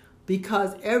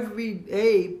because every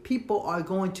day you're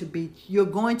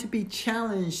going to be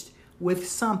challenged with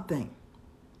something.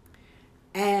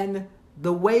 And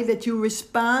the way that you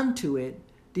respond to it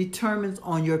determines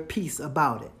on your peace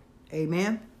about it.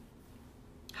 Amen?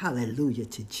 Hallelujah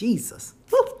to Jesus.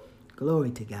 Woo!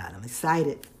 Glory to God. I'm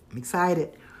excited.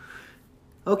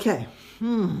 Okay.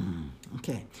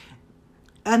 Okay.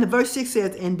 And the verse 6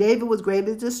 says, and David was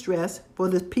greatly distressed, for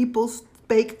the people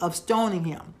spake of stoning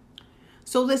him.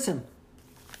 So listen,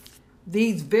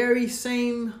 these very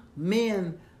same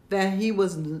men that he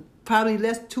was probably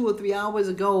less 2 or 3 hours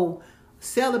ago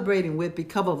celebrating with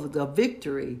because of the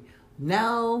victory,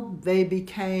 now they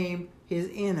became his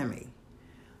enemy.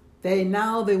 They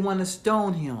want to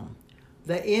stone him.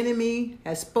 The enemy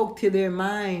has spoke to their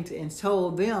minds and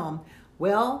told them,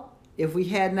 well, if we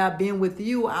had not been with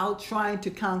you out trying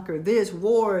to conquer this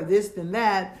war, this and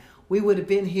that, we would have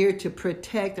been here to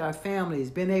protect our families,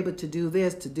 been able to do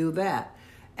this, to do that.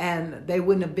 And they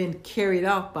wouldn't have been carried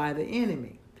off by the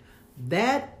enemy.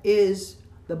 That is,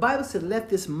 the Bible said, let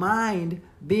this mind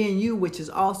be in you, which is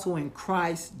also in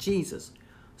Christ Jesus.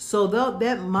 So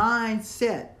that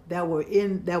mindset that was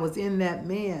in that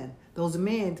man, those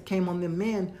men came on the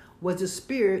men, was the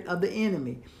spirit of the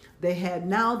enemy. They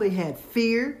had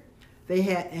fear, they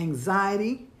had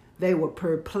anxiety, they were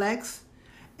perplexed,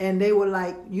 and they were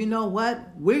like, you know what?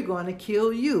 We're going to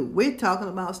kill you. We're talking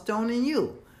about stoning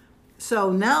you.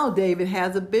 So now David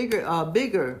has a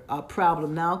bigger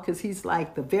problem now, because he's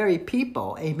like the very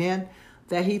people, amen,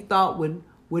 that he thought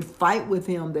would fight with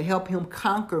him to help him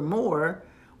conquer more,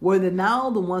 were now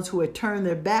the ones who had turned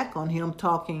their back on him,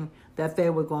 talking that they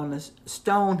were going to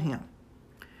stone him.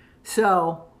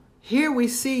 So here we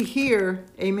see here,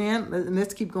 amen, and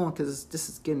let's keep going because this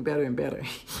is getting better and better.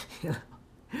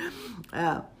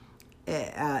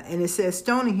 And it says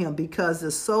stoning him because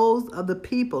the souls of the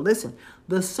people, listen,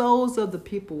 the souls of the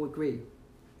people were grieved.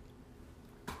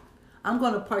 I'm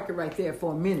going to park it right there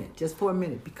for a minute, just for a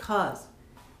minute, because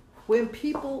when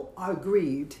people are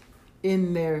grieved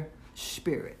in their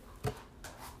spirit,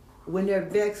 when they're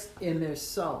vexed in their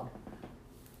soul,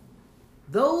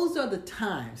 those are the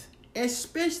times,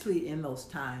 especially in those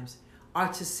times,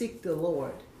 are to seek the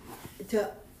Lord,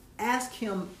 to ask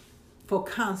him for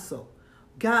counsel.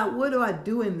 God, what do I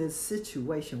do in this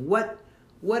situation? What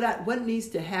needs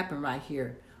to happen right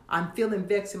here? I'm feeling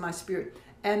vexed in my spirit.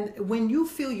 And when you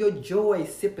feel your joy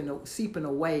seeping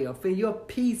away, or feel your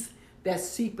peace that's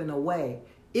seeping away,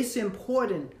 it's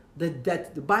important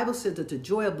that the Bible says that the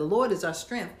joy of the Lord is our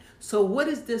strength. So what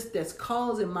is this that's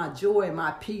causing my joy and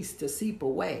my peace to seep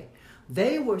away?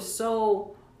 They were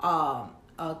so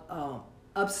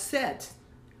upset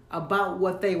about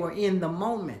what they were in the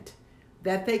moment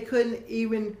that they couldn't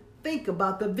even think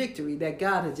about the victory that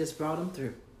God had just brought them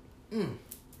through.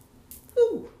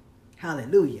 Ooh,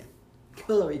 hallelujah.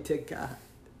 Glory to God.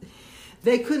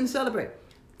 They couldn't celebrate.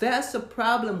 That's the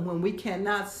problem when we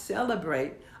cannot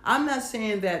celebrate. I'm not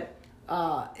saying that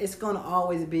it's going to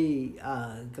always be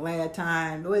a glad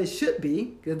time. Well, it should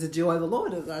be, because the joy of the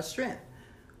Lord is our strength.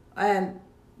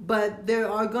 But there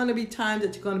are going to be times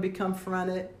that you're going to be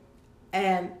confronted.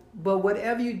 But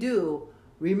whatever you do,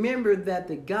 remember that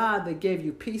the God that gave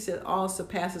you peace that all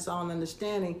surpasses all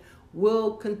understanding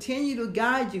will continue to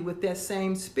guide you with that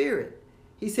same spirit.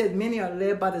 He said, many are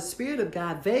led by the Spirit of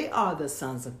God. They are the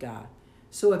sons of God.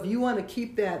 So if you want to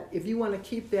keep that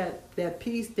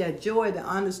peace, that joy, the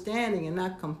understanding, and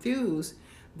not confused,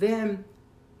 then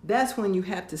that's when you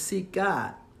have to seek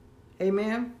God.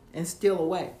 Amen. and steal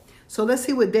away. So let's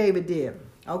see what David did.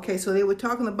 Okay, so they were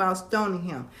talking about stoning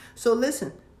him. So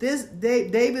listen, this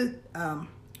David,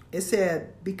 it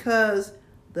said, because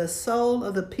the soul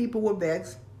of the people were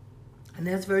vexed, and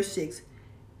that's verse 6,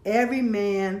 every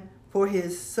man for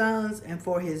his sons and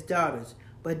for his daughters.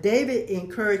 But David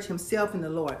encouraged himself in the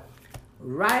Lord.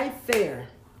 Right there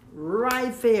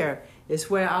is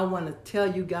where I want to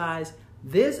tell you guys,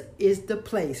 this is the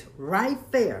place right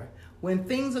there. When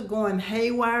things are going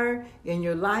haywire in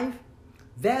your life,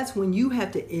 that's when you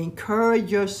have to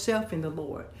encourage yourself in the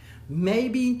Lord.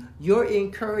 Maybe your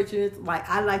encouragement, like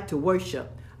I like to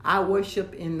worship. I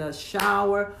worship in the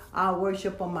shower. I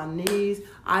worship on my knees.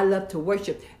 I love to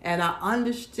worship. And I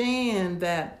understand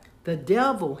that the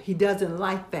devil, he doesn't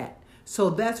like that. So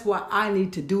that's why I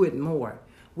need to do it more.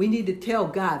 We need to tell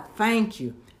God, thank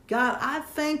you. God, I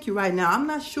thank you right now. I'm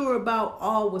not sure about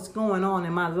all what's going on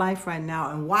in my life right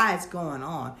now and why it's going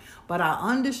on. But I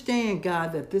understand,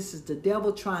 God, that this is the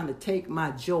devil trying to take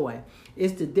my joy.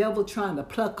 It's the devil trying to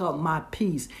pluck up my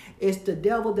peace. It's the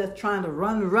devil that's trying to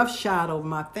run roughshod over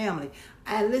my family.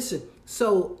 And listen,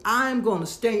 so I'm going to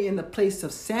stay in the place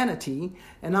of sanity,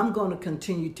 and I'm going to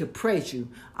continue to praise you.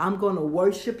 I'm going to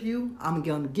worship you. I'm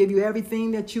going to give you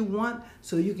everything that you want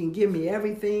so you can give me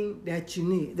everything that you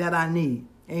need, that I need.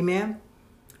 Amen.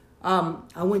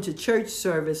 I went to church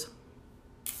service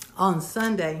on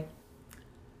Sunday,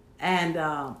 and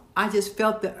I just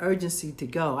felt the urgency to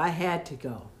go. I had to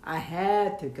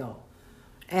go.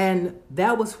 And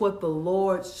that was what the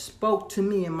Lord spoke to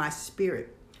me in my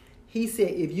spirit. He said,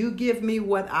 if you give me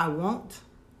what I want,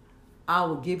 I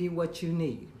will give you what you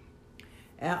need.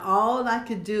 And all I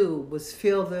could do was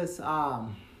feel this, I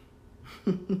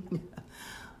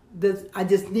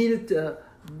just needed to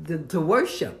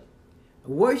worship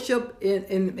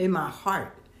in my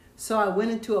heart. So I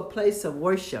went into a place of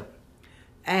worship,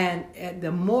 and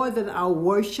the more that I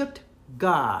worshiped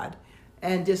God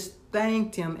and just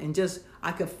thanked him, and just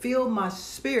I could feel my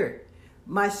spirit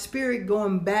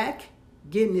going back,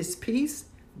 getting his peace,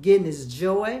 getting his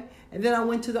joy. And then I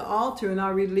went to the altar and I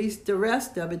released the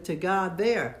rest of it to God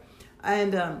there.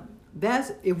 And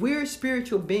that's, if we're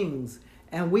spiritual beings,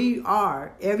 and we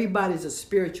are, everybody's a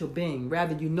spiritual being.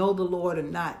 Rather you know the Lord or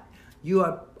not, you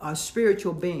are a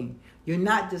spiritual being. You're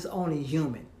not just only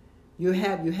human. You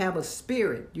have a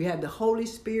spirit. You have the Holy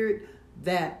Spirit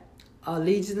that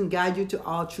leads you and guides you to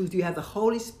all truth. You have the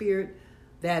Holy Spirit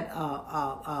that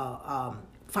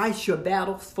fights your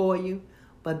battles for you.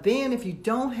 But then if you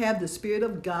don't have the Spirit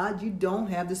of God, you don't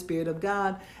have the Spirit of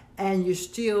God, and you're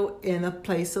still in a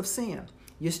place of sin.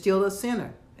 You're still a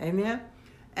sinner. Amen?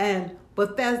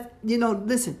 But that's,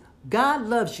 listen, God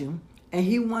loves you, and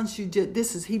he wants you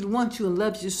he wants you and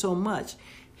loves you so much.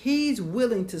 He's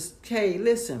willing to say,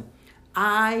 listen,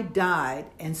 I died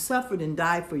and suffered and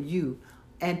died for you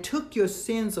and took your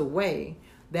sins away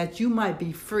that you might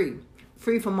be free.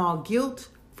 Free from all guilt,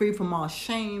 free from all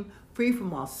shame, free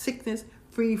from all sickness,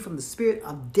 free from the spirit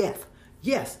of death.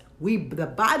 Yes,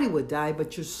 the body would die,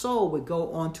 but your soul would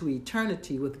go on to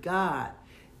eternity with God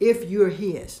if you're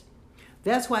his.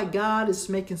 That's why God is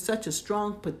making such a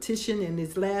strong petition in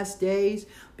these last days,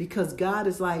 because God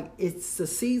is like, it's the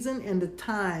season and the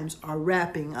times are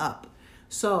wrapping up.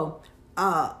 So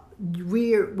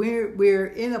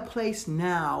we're in a place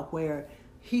now where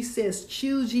he says,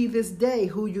 choose ye this day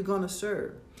who you're going to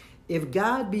serve. If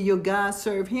God be your God,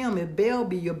 serve him. If Baal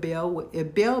be your Baal,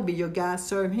 if Baal be your God,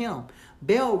 serve him.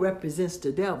 Baal represents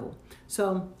the devil.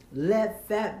 So let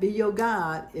that be your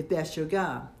God if that's your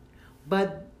God.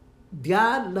 But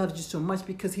God loves you so much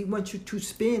because he wants you to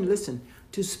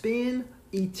spend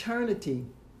eternity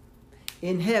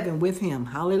in heaven with him.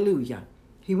 Hallelujah.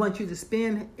 He wants you to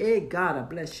spend, God, I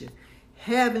bless you,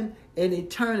 heaven and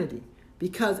eternity,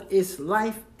 because it's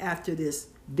life after this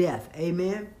death.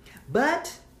 Amen.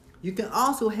 But you can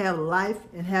also have life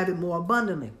and have it more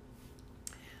abundantly.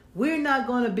 We're not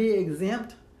going to be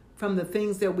exempt from the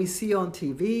things that we see on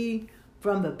TV,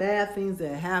 from the bad things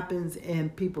that happens in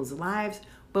people's lives.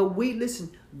 But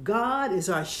God is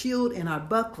our shield and our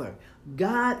buckler.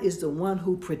 God is the one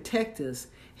who protects us.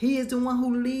 He is the one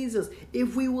who leads us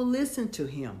if we will listen to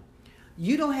him.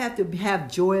 You don't have to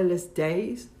have joyless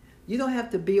days. You don't have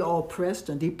to be all oppressed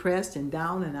and depressed and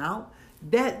down and out.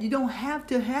 That you don't have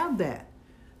to have that.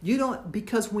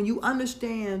 Because when you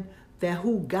understand that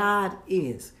who God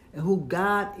is and who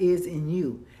God is in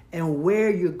you and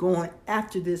where you're going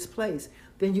after this place,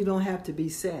 then you don't have to be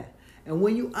sad. And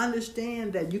when you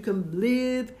understand that you can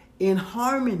live in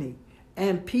harmony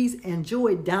and peace and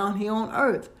joy down here on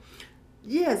earth.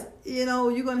 Yes, you're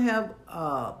going to have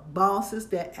bosses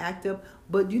that act up,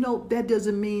 but that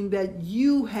doesn't mean that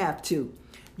you have to.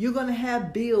 You're going to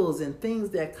have bills and things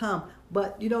that come.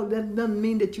 But, that doesn't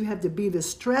mean that you have to be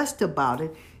distressed about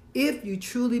it if you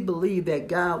truly believe that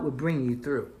God will bring you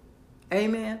through.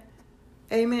 Amen.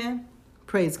 Amen.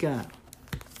 Praise God.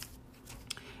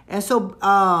 And so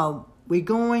we're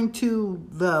going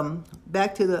to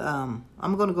back to the,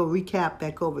 I'm going to go recap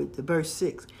back over to verse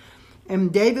 6.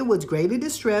 And David was greatly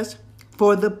distressed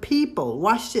for the people.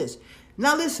 Watch this.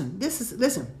 Now listen.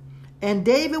 And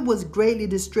David was greatly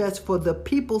distressed, for the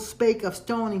people spake of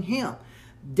stoning him.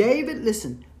 David,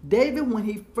 when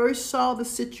he first saw the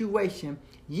situation,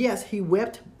 yes, he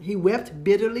wept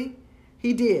bitterly.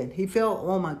 He did. He felt,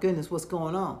 oh my goodness, what's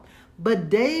going on?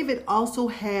 But David also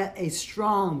had a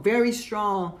strong, very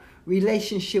strong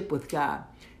relationship with God.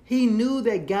 He knew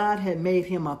that God had made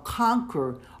him a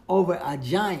conqueror over a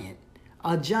giant.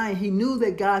 He knew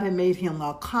that God had made him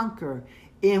a conqueror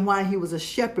and while he was a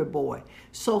shepherd boy.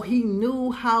 So he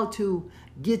knew how to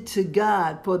get to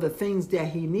God for the things that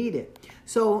he needed.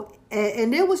 So,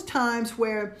 and there was times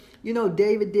where,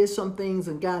 David did some things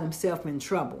and got himself in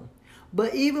trouble.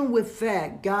 But even with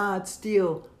that, God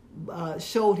still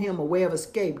showed him a way of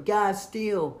escape. God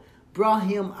still brought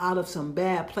him out of some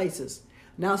bad places.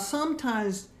 Now,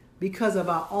 sometimes because of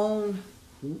our own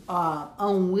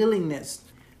unwillingness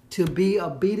to be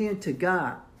obedient to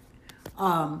God,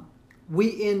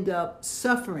 we end up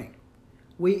suffering.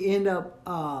 We end up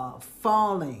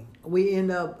falling. We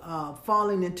end up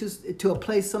falling into a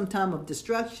place sometime of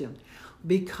destruction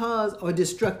or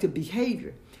destructive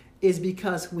behavior. Is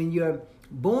because when you're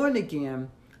born again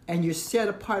and you're set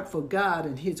apart for God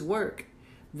and His work,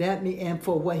 and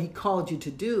for what He called you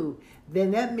to do, then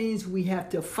that means we have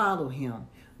to follow Him.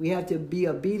 We have to be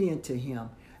obedient to Him,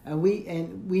 and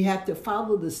we have to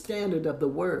follow the standard of the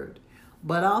Word.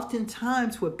 But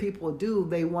oftentimes what people do,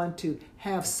 they want to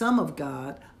have some of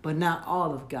God, but not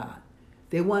all of God.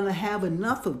 They want to have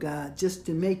enough of God just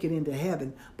to make it into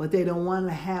heaven, but they don't want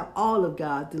to have all of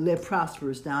God to live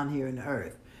prosperous down here in the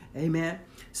earth. Amen.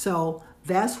 So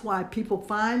that's why people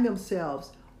find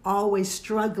themselves always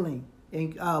struggling.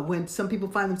 And when some people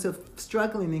find themselves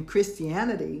struggling in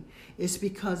Christianity, it's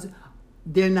because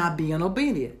they're not being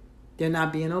obedient. They're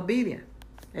not being obedient.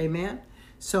 Amen.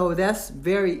 So that's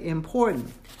very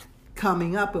important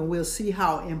coming up, and we'll see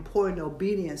how important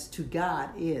obedience to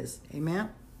God is. Amen.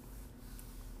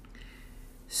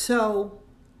 So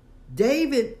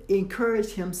David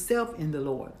encouraged himself in the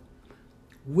Lord.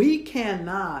 We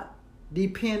cannot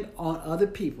depend on other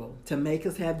people to make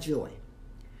us have joy.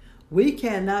 We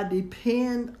cannot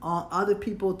depend on other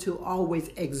people to always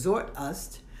exhort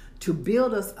us, to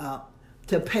build us up,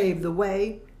 to pave the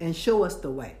way and show us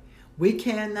the way. We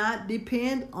cannot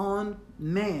depend on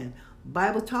man. The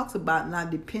Bible talks about not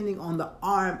depending on the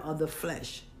arm of the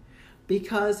flesh,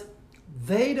 because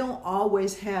they don't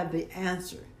always have the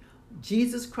answer.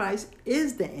 Jesus Christ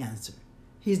is the answer.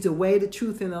 He's the way, the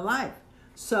truth, and the life.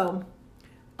 So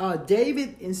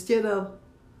David, instead of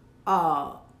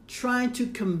trying to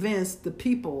convince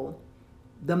the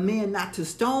men not to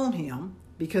stone him,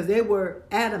 because they were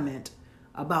adamant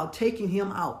about taking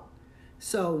him out.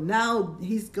 So now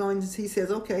he says,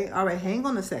 okay, all right, hang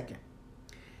on a second.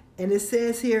 And it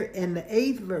says here in the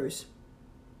 8th verse,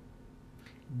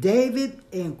 David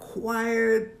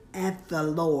inquired at the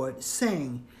Lord,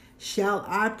 saying, shall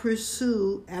I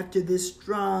pursue after this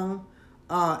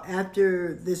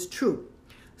troop?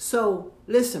 So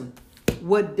listen,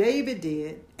 what David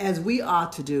did, as we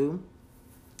ought to do,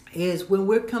 is when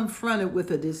we're confronted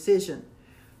with a decision,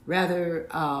 rather,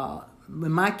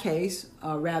 in my case,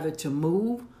 rather to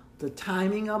move, the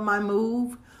timing of my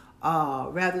move,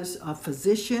 rather a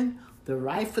physician, the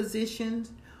right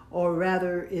physicians, or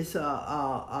rather it's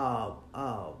how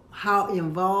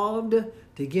involved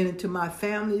to get into my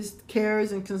family's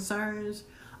cares and concerns,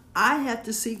 I have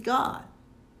to seek God.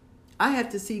 I have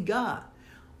to seek God,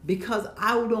 because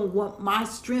I don't want my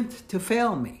strength to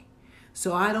fail me.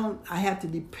 So I have to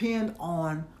depend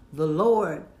on the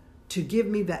Lord to give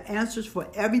me the answers for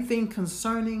everything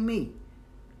concerning me,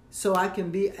 so I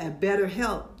can be a better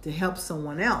help to help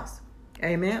someone else.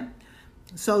 Amen.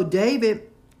 So David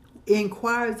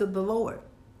inquires of the Lord.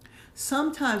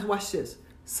 Sometimes, watch this,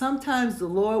 sometimes the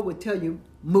Lord would tell you,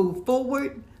 move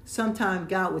forward. Sometimes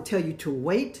God will tell you to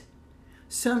wait.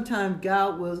 Sometimes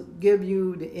God will give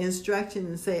you the instruction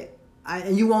and say,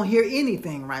 and you won't hear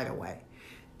anything right away.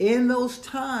 In those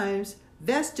times,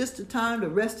 that's just the time to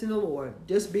rest in the Lord.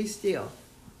 Just be still.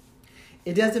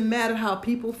 It doesn't matter how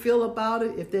people feel about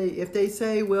it. If they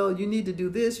say, well, you need to do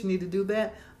this, you need to do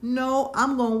that. No,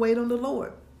 I'm going to wait on the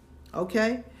Lord.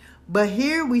 Okay? But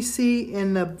here we see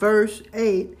in the verse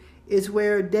 8 is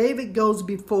where David goes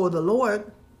before the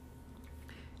Lord,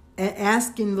 and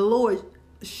asking the Lord,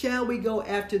 shall we go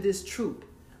after this troop?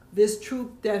 This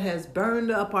troop that has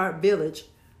burned up our village,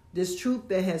 this troop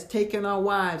that has taken our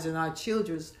wives and our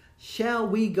children, shall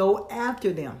we go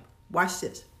after them? Watch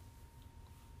this.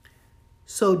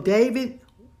 So David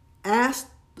asked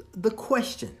the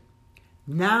question.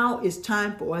 Now it's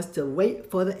time for us to wait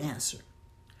for the answer.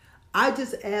 I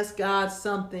just asked God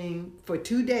something for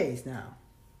 2 days now.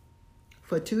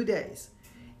 For 2 days.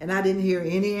 And I didn't hear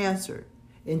any answer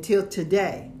until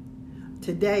today.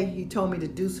 Today, he told me to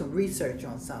do some research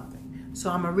on something. So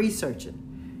I'm a researcher.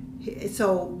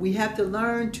 So we have to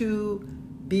learn to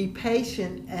be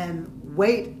patient and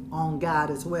wait on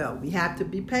God as well. We have to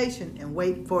be patient and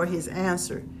wait for his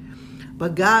answer.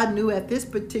 But God knew at this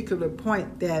particular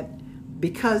point that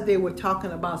because they were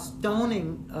talking about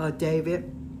stoning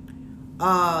David,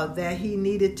 that he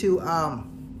needed to,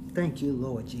 thank you,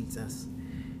 Lord Jesus,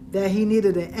 that he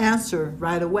needed an answer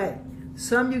right away.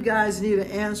 Some of you guys need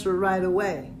an answer right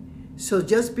away. So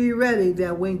just be ready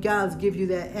that when God gives you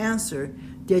that answer,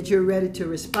 that you're ready to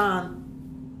respond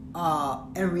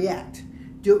and react.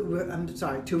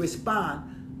 To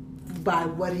respond by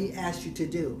what he asked you to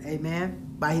do. Amen?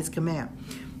 By his command.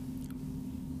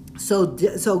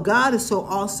 So God is so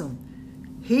awesome.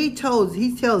 He tells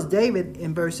David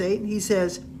in verse 8, he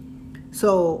says,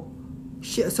 so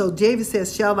David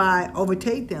says, shall I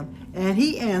overtake them? And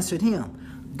he answered him.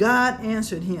 God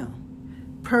answered him,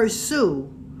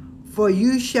 pursue, for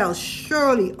you shall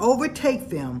surely overtake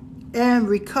them and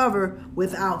recover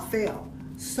without fail.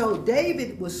 So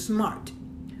David was smart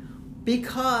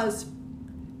because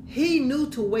he knew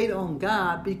to wait on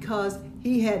God, because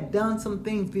he had done some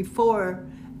things before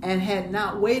and had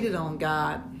not waited on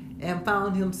God and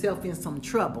found himself in some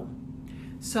trouble.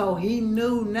 So he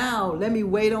knew, now, let me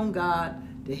wait on God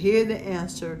to hear the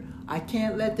answer. I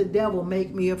can't let the devil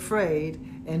make me afraid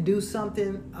and do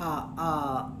something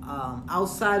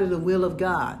outside of the will of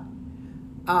God.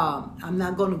 I'm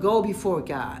not going to go before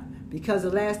God, because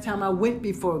the last time I went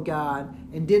before God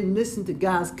and didn't listen to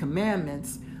God's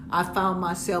commandments, I found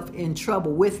myself in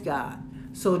trouble with God.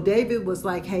 So David was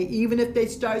like, hey, even if they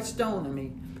start stoning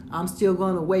me, I'm still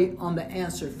going to wait on the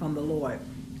answer from the Lord.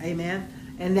 Amen.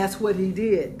 And that's what he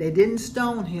did. They didn't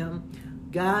stone him.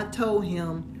 God told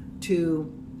him to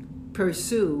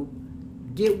pursue,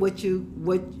 get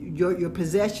your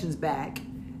possessions back,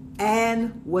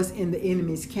 and was in the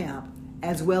enemy's camp,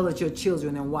 as well as your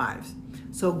children and wives.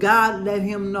 So God let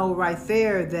him know right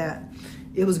there that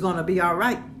it was going to be all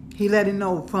right. He let him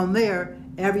know from there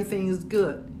everything is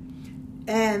good.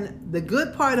 And the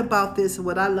good part about this,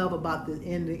 what I love about the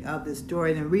ending of this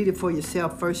story, and read it for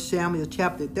yourself, 1 Samuel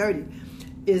chapter 30,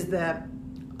 is that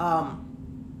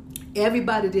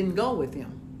everybody didn't go with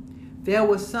him. There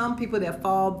were some people that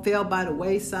fell by the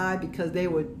wayside because they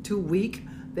were too weak.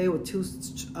 They were too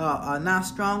not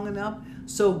strong enough.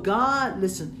 So God,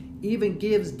 listen, even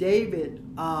gives David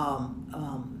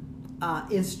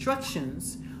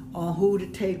instructions on who to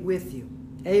take with you.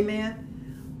 Amen.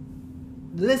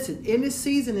 Listen, in this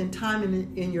season and time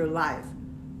in your life,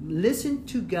 listen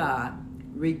to God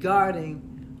regarding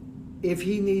if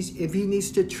he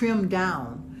needs to trim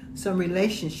down some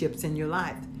relationships in your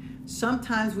life.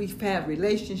 Sometimes we've had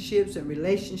relationships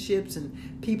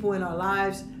and people in our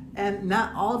lives, and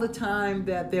not all the time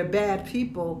that they're bad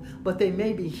people, but they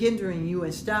may be hindering you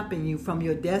and stopping you from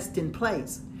your destined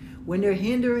place. When they're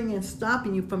hindering and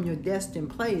stopping you from your destined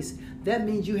place, that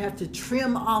means you have to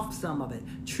trim off some of it.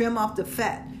 Trim off the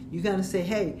fat. You got to say,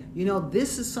 hey,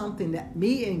 this is something that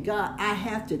me and God, I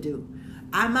have to do.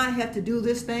 I might have to do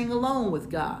this thing alone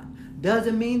with God.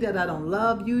 Doesn't mean that I don't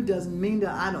love you. Doesn't mean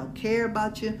that I don't care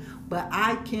about you. But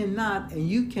I cannot, and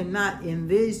you cannot in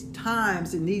these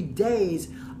times, in these days,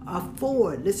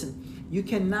 afford. Listen, you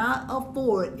cannot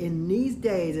afford in these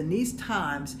days and these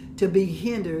times to be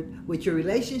hindered with your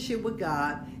relationship with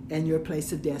God and your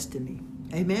place of destiny.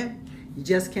 Amen? You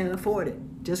just can't afford it.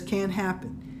 Just can't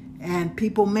happen. And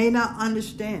people may not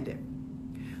understand it.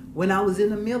 When I was in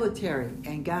the military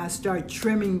and God started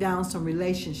trimming down some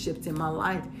relationships in my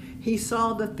life, he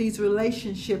saw that these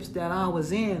relationships that I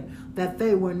was in, that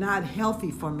they were not healthy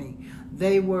for me.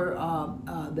 They were,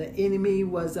 the enemy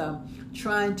was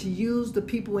trying to use the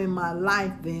people in my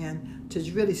life then to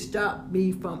really stop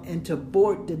me from and to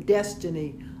abort the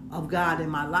destiny of God in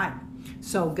my life.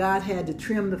 So God had to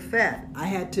trim the fat.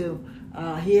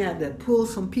 He had to pull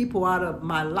some people out of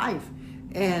my life.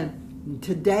 And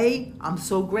today, I'm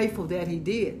so grateful that he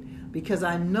did, because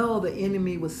I know the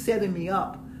enemy was setting me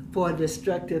up for a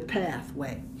destructive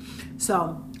pathway.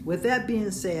 So with that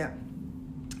being said,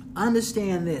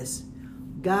 understand this.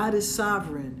 God is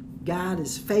sovereign. God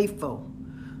is faithful.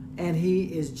 and he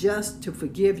is just to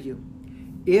forgive you.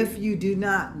 If you do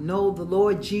not know the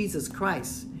Lord Jesus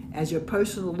Christ as your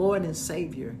personal Lord and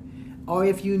Savior, or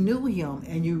if you knew him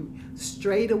and you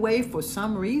strayed away for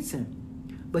some reason,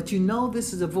 but you know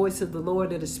this is the voice of the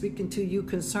Lord that is speaking to you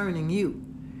concerning you,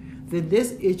 then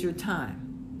this is your time.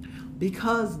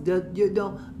 Because the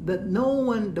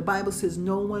Bible says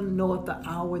no one knoweth the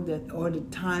hour or the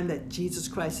time that Jesus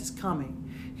Christ is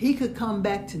coming. He could come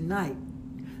back tonight.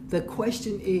 The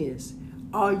question is,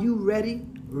 are you ready?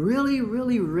 Really,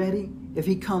 really ready if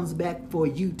he comes back for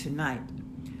you tonight?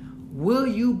 Will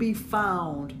you be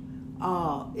found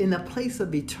in a place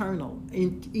of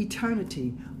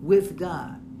eternity with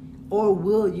God? Or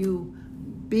will you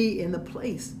be in the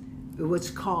place what's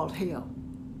called hell?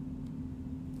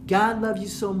 God loves you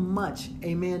so much,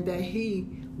 amen, that he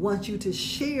wants you to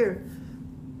share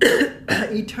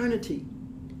eternity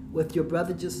with your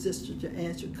brothers, your sisters, your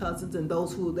aunts, your cousins, and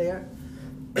those who are there.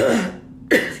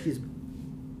 Excuse me.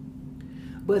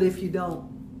 But if you don't,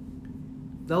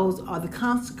 those are the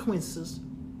consequences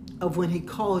of when he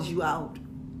calls you out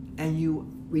and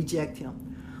you reject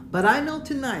him. But I know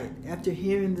tonight, after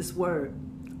hearing this word,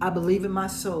 I believe in my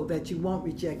soul that you won't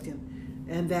reject him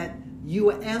and that you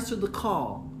will answer the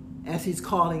call as he's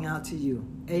calling out to you.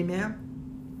 Amen?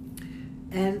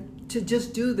 And to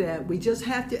just do that, we just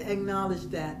have to acknowledge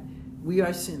that we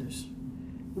are sinners.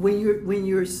 When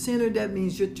you're a sinner, that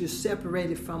means you're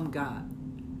separated from God.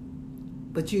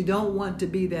 But you don't want to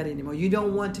be that anymore. You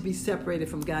don't want to be separated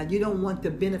from God. You don't want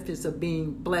the benefits of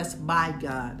being blessed by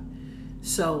God.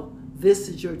 So this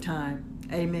is your time.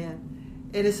 Amen.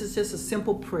 And this is just a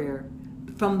simple prayer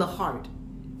from the heart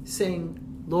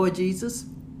saying, Lord Jesus,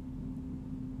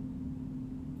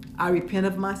 I repent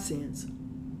of my sins.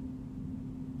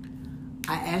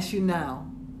 I ask you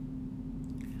now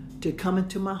to come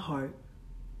into my heart.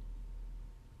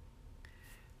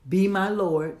 Be my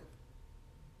Lord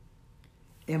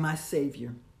and my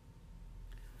Savior.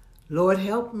 Lord,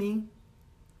 help me.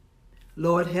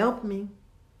 Lord, help me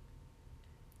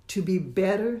to be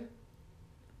better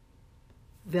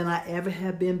than I ever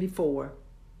have been before,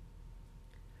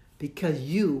 because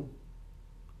you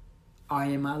are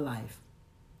in my life.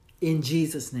 In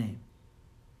Jesus' name,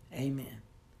 amen.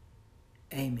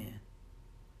 Amen.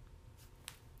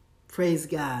 Praise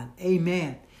God.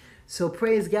 Amen. So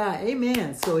praise God.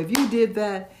 Amen. So if you did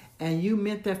that and you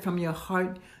meant that from your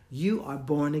heart, you are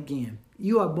born again.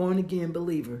 You are born again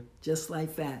believer, just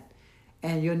like that.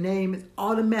 And your name is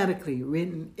automatically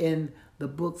written in the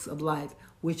books of life,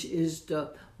 which is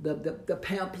the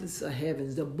pamphlets of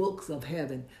heaven, the books of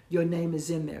heaven. Your name is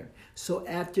in there. So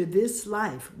after this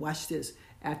life, watch this.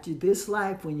 After this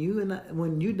life, when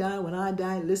you die, when I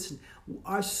die, listen,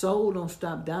 our soul don't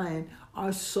stop dying.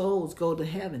 Our souls go to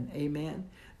heaven. Amen.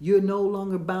 You're no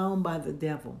longer bound by the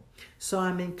devil. So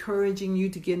I'm encouraging you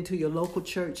to get into your local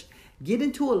church. Get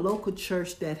into a local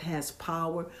church that has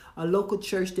power, a local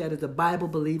church that is a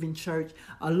Bible-believing church,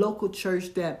 a local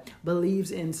church that believes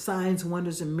in signs,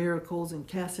 wonders, and miracles and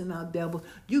casting out devils.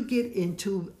 You get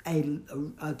into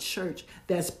a church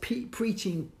that's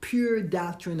preaching pure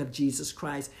doctrine of Jesus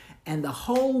Christ and the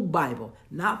whole Bible,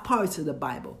 not parts of the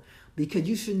Bible, because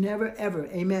you should never, ever,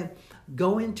 amen,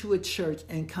 go into a church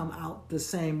and come out the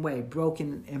same way,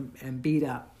 broken and beat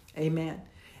up. Amen.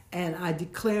 And I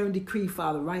declare and decree,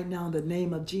 Father, right now in the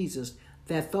name of Jesus,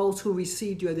 that those who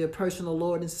received you as their personal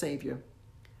Lord and Savior,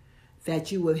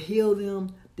 that you will heal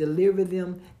them, deliver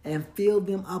them, and fill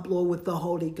them up, Lord, with the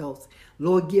Holy Ghost.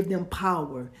 Lord, give them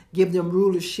power, give them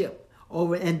rulership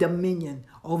over and dominion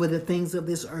over the things of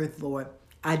this earth, Lord.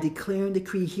 I declare and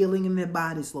decree healing in their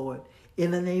bodies, Lord.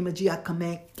 In the name of Jesus, I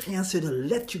command cancer to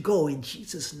let you go in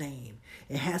Jesus' name.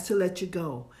 It has to let you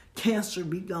go. Cancer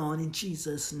be gone in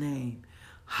Jesus' name.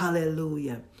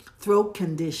 Hallelujah. Throat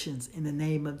conditions in the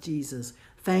name of Jesus.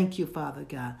 Thank you, Father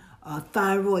God.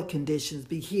 Thyroid conditions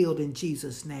be healed in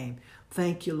Jesus' name.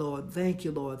 Thank you, Lord. Thank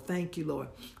you, Lord. Thank you, Lord.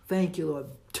 Thank you, Lord.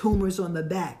 Tumors on the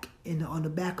back, on the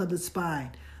back of the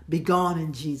spine, be gone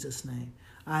in Jesus' name.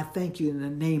 I thank you in the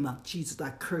name of Jesus. I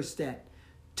curse that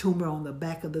tumor on the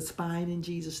back of the spine in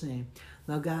Jesus' name.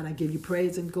 Now, God, I give you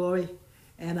praise and glory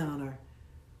and honor.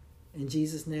 In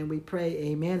Jesus' name we pray.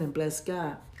 Amen and bless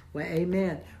God. Well,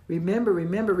 amen.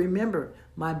 Remember,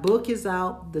 my book is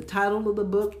out. The title of the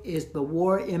book is The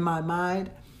War in My Mind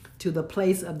to the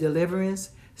Place of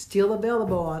Deliverance. Still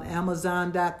available on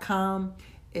Amazon.com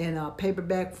in a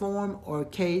paperback form or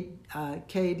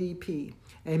KDP.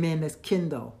 Amen. That's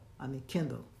Kindle.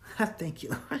 Kindle. Thank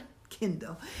you, Lord.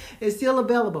 Kindle. It's still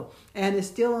available and it's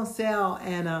still on sale.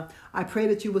 And I pray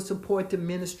that you will support the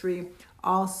ministry.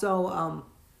 Also,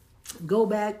 go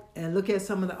back and look at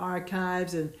some of the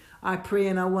archives, and I pray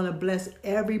and I want to bless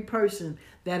every person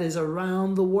that is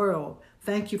around the world.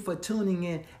 Thank you for tuning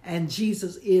in, and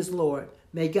Jesus is Lord.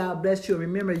 May God bless you.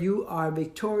 Remember, you are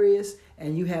victorious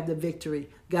and you have the victory.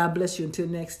 God bless you until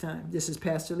next time. This is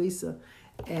Pastor Lisa,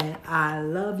 and I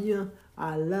love you.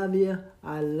 I love you.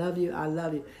 I love you. I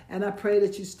love you. And I pray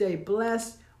that you stay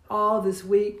blessed all this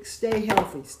week. Stay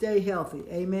healthy. Stay healthy.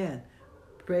 Amen.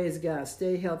 Praise God.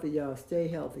 Stay healthy, y'all. Stay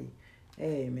healthy.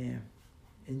 Amen.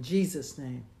 In Jesus'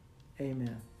 name,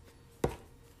 amen.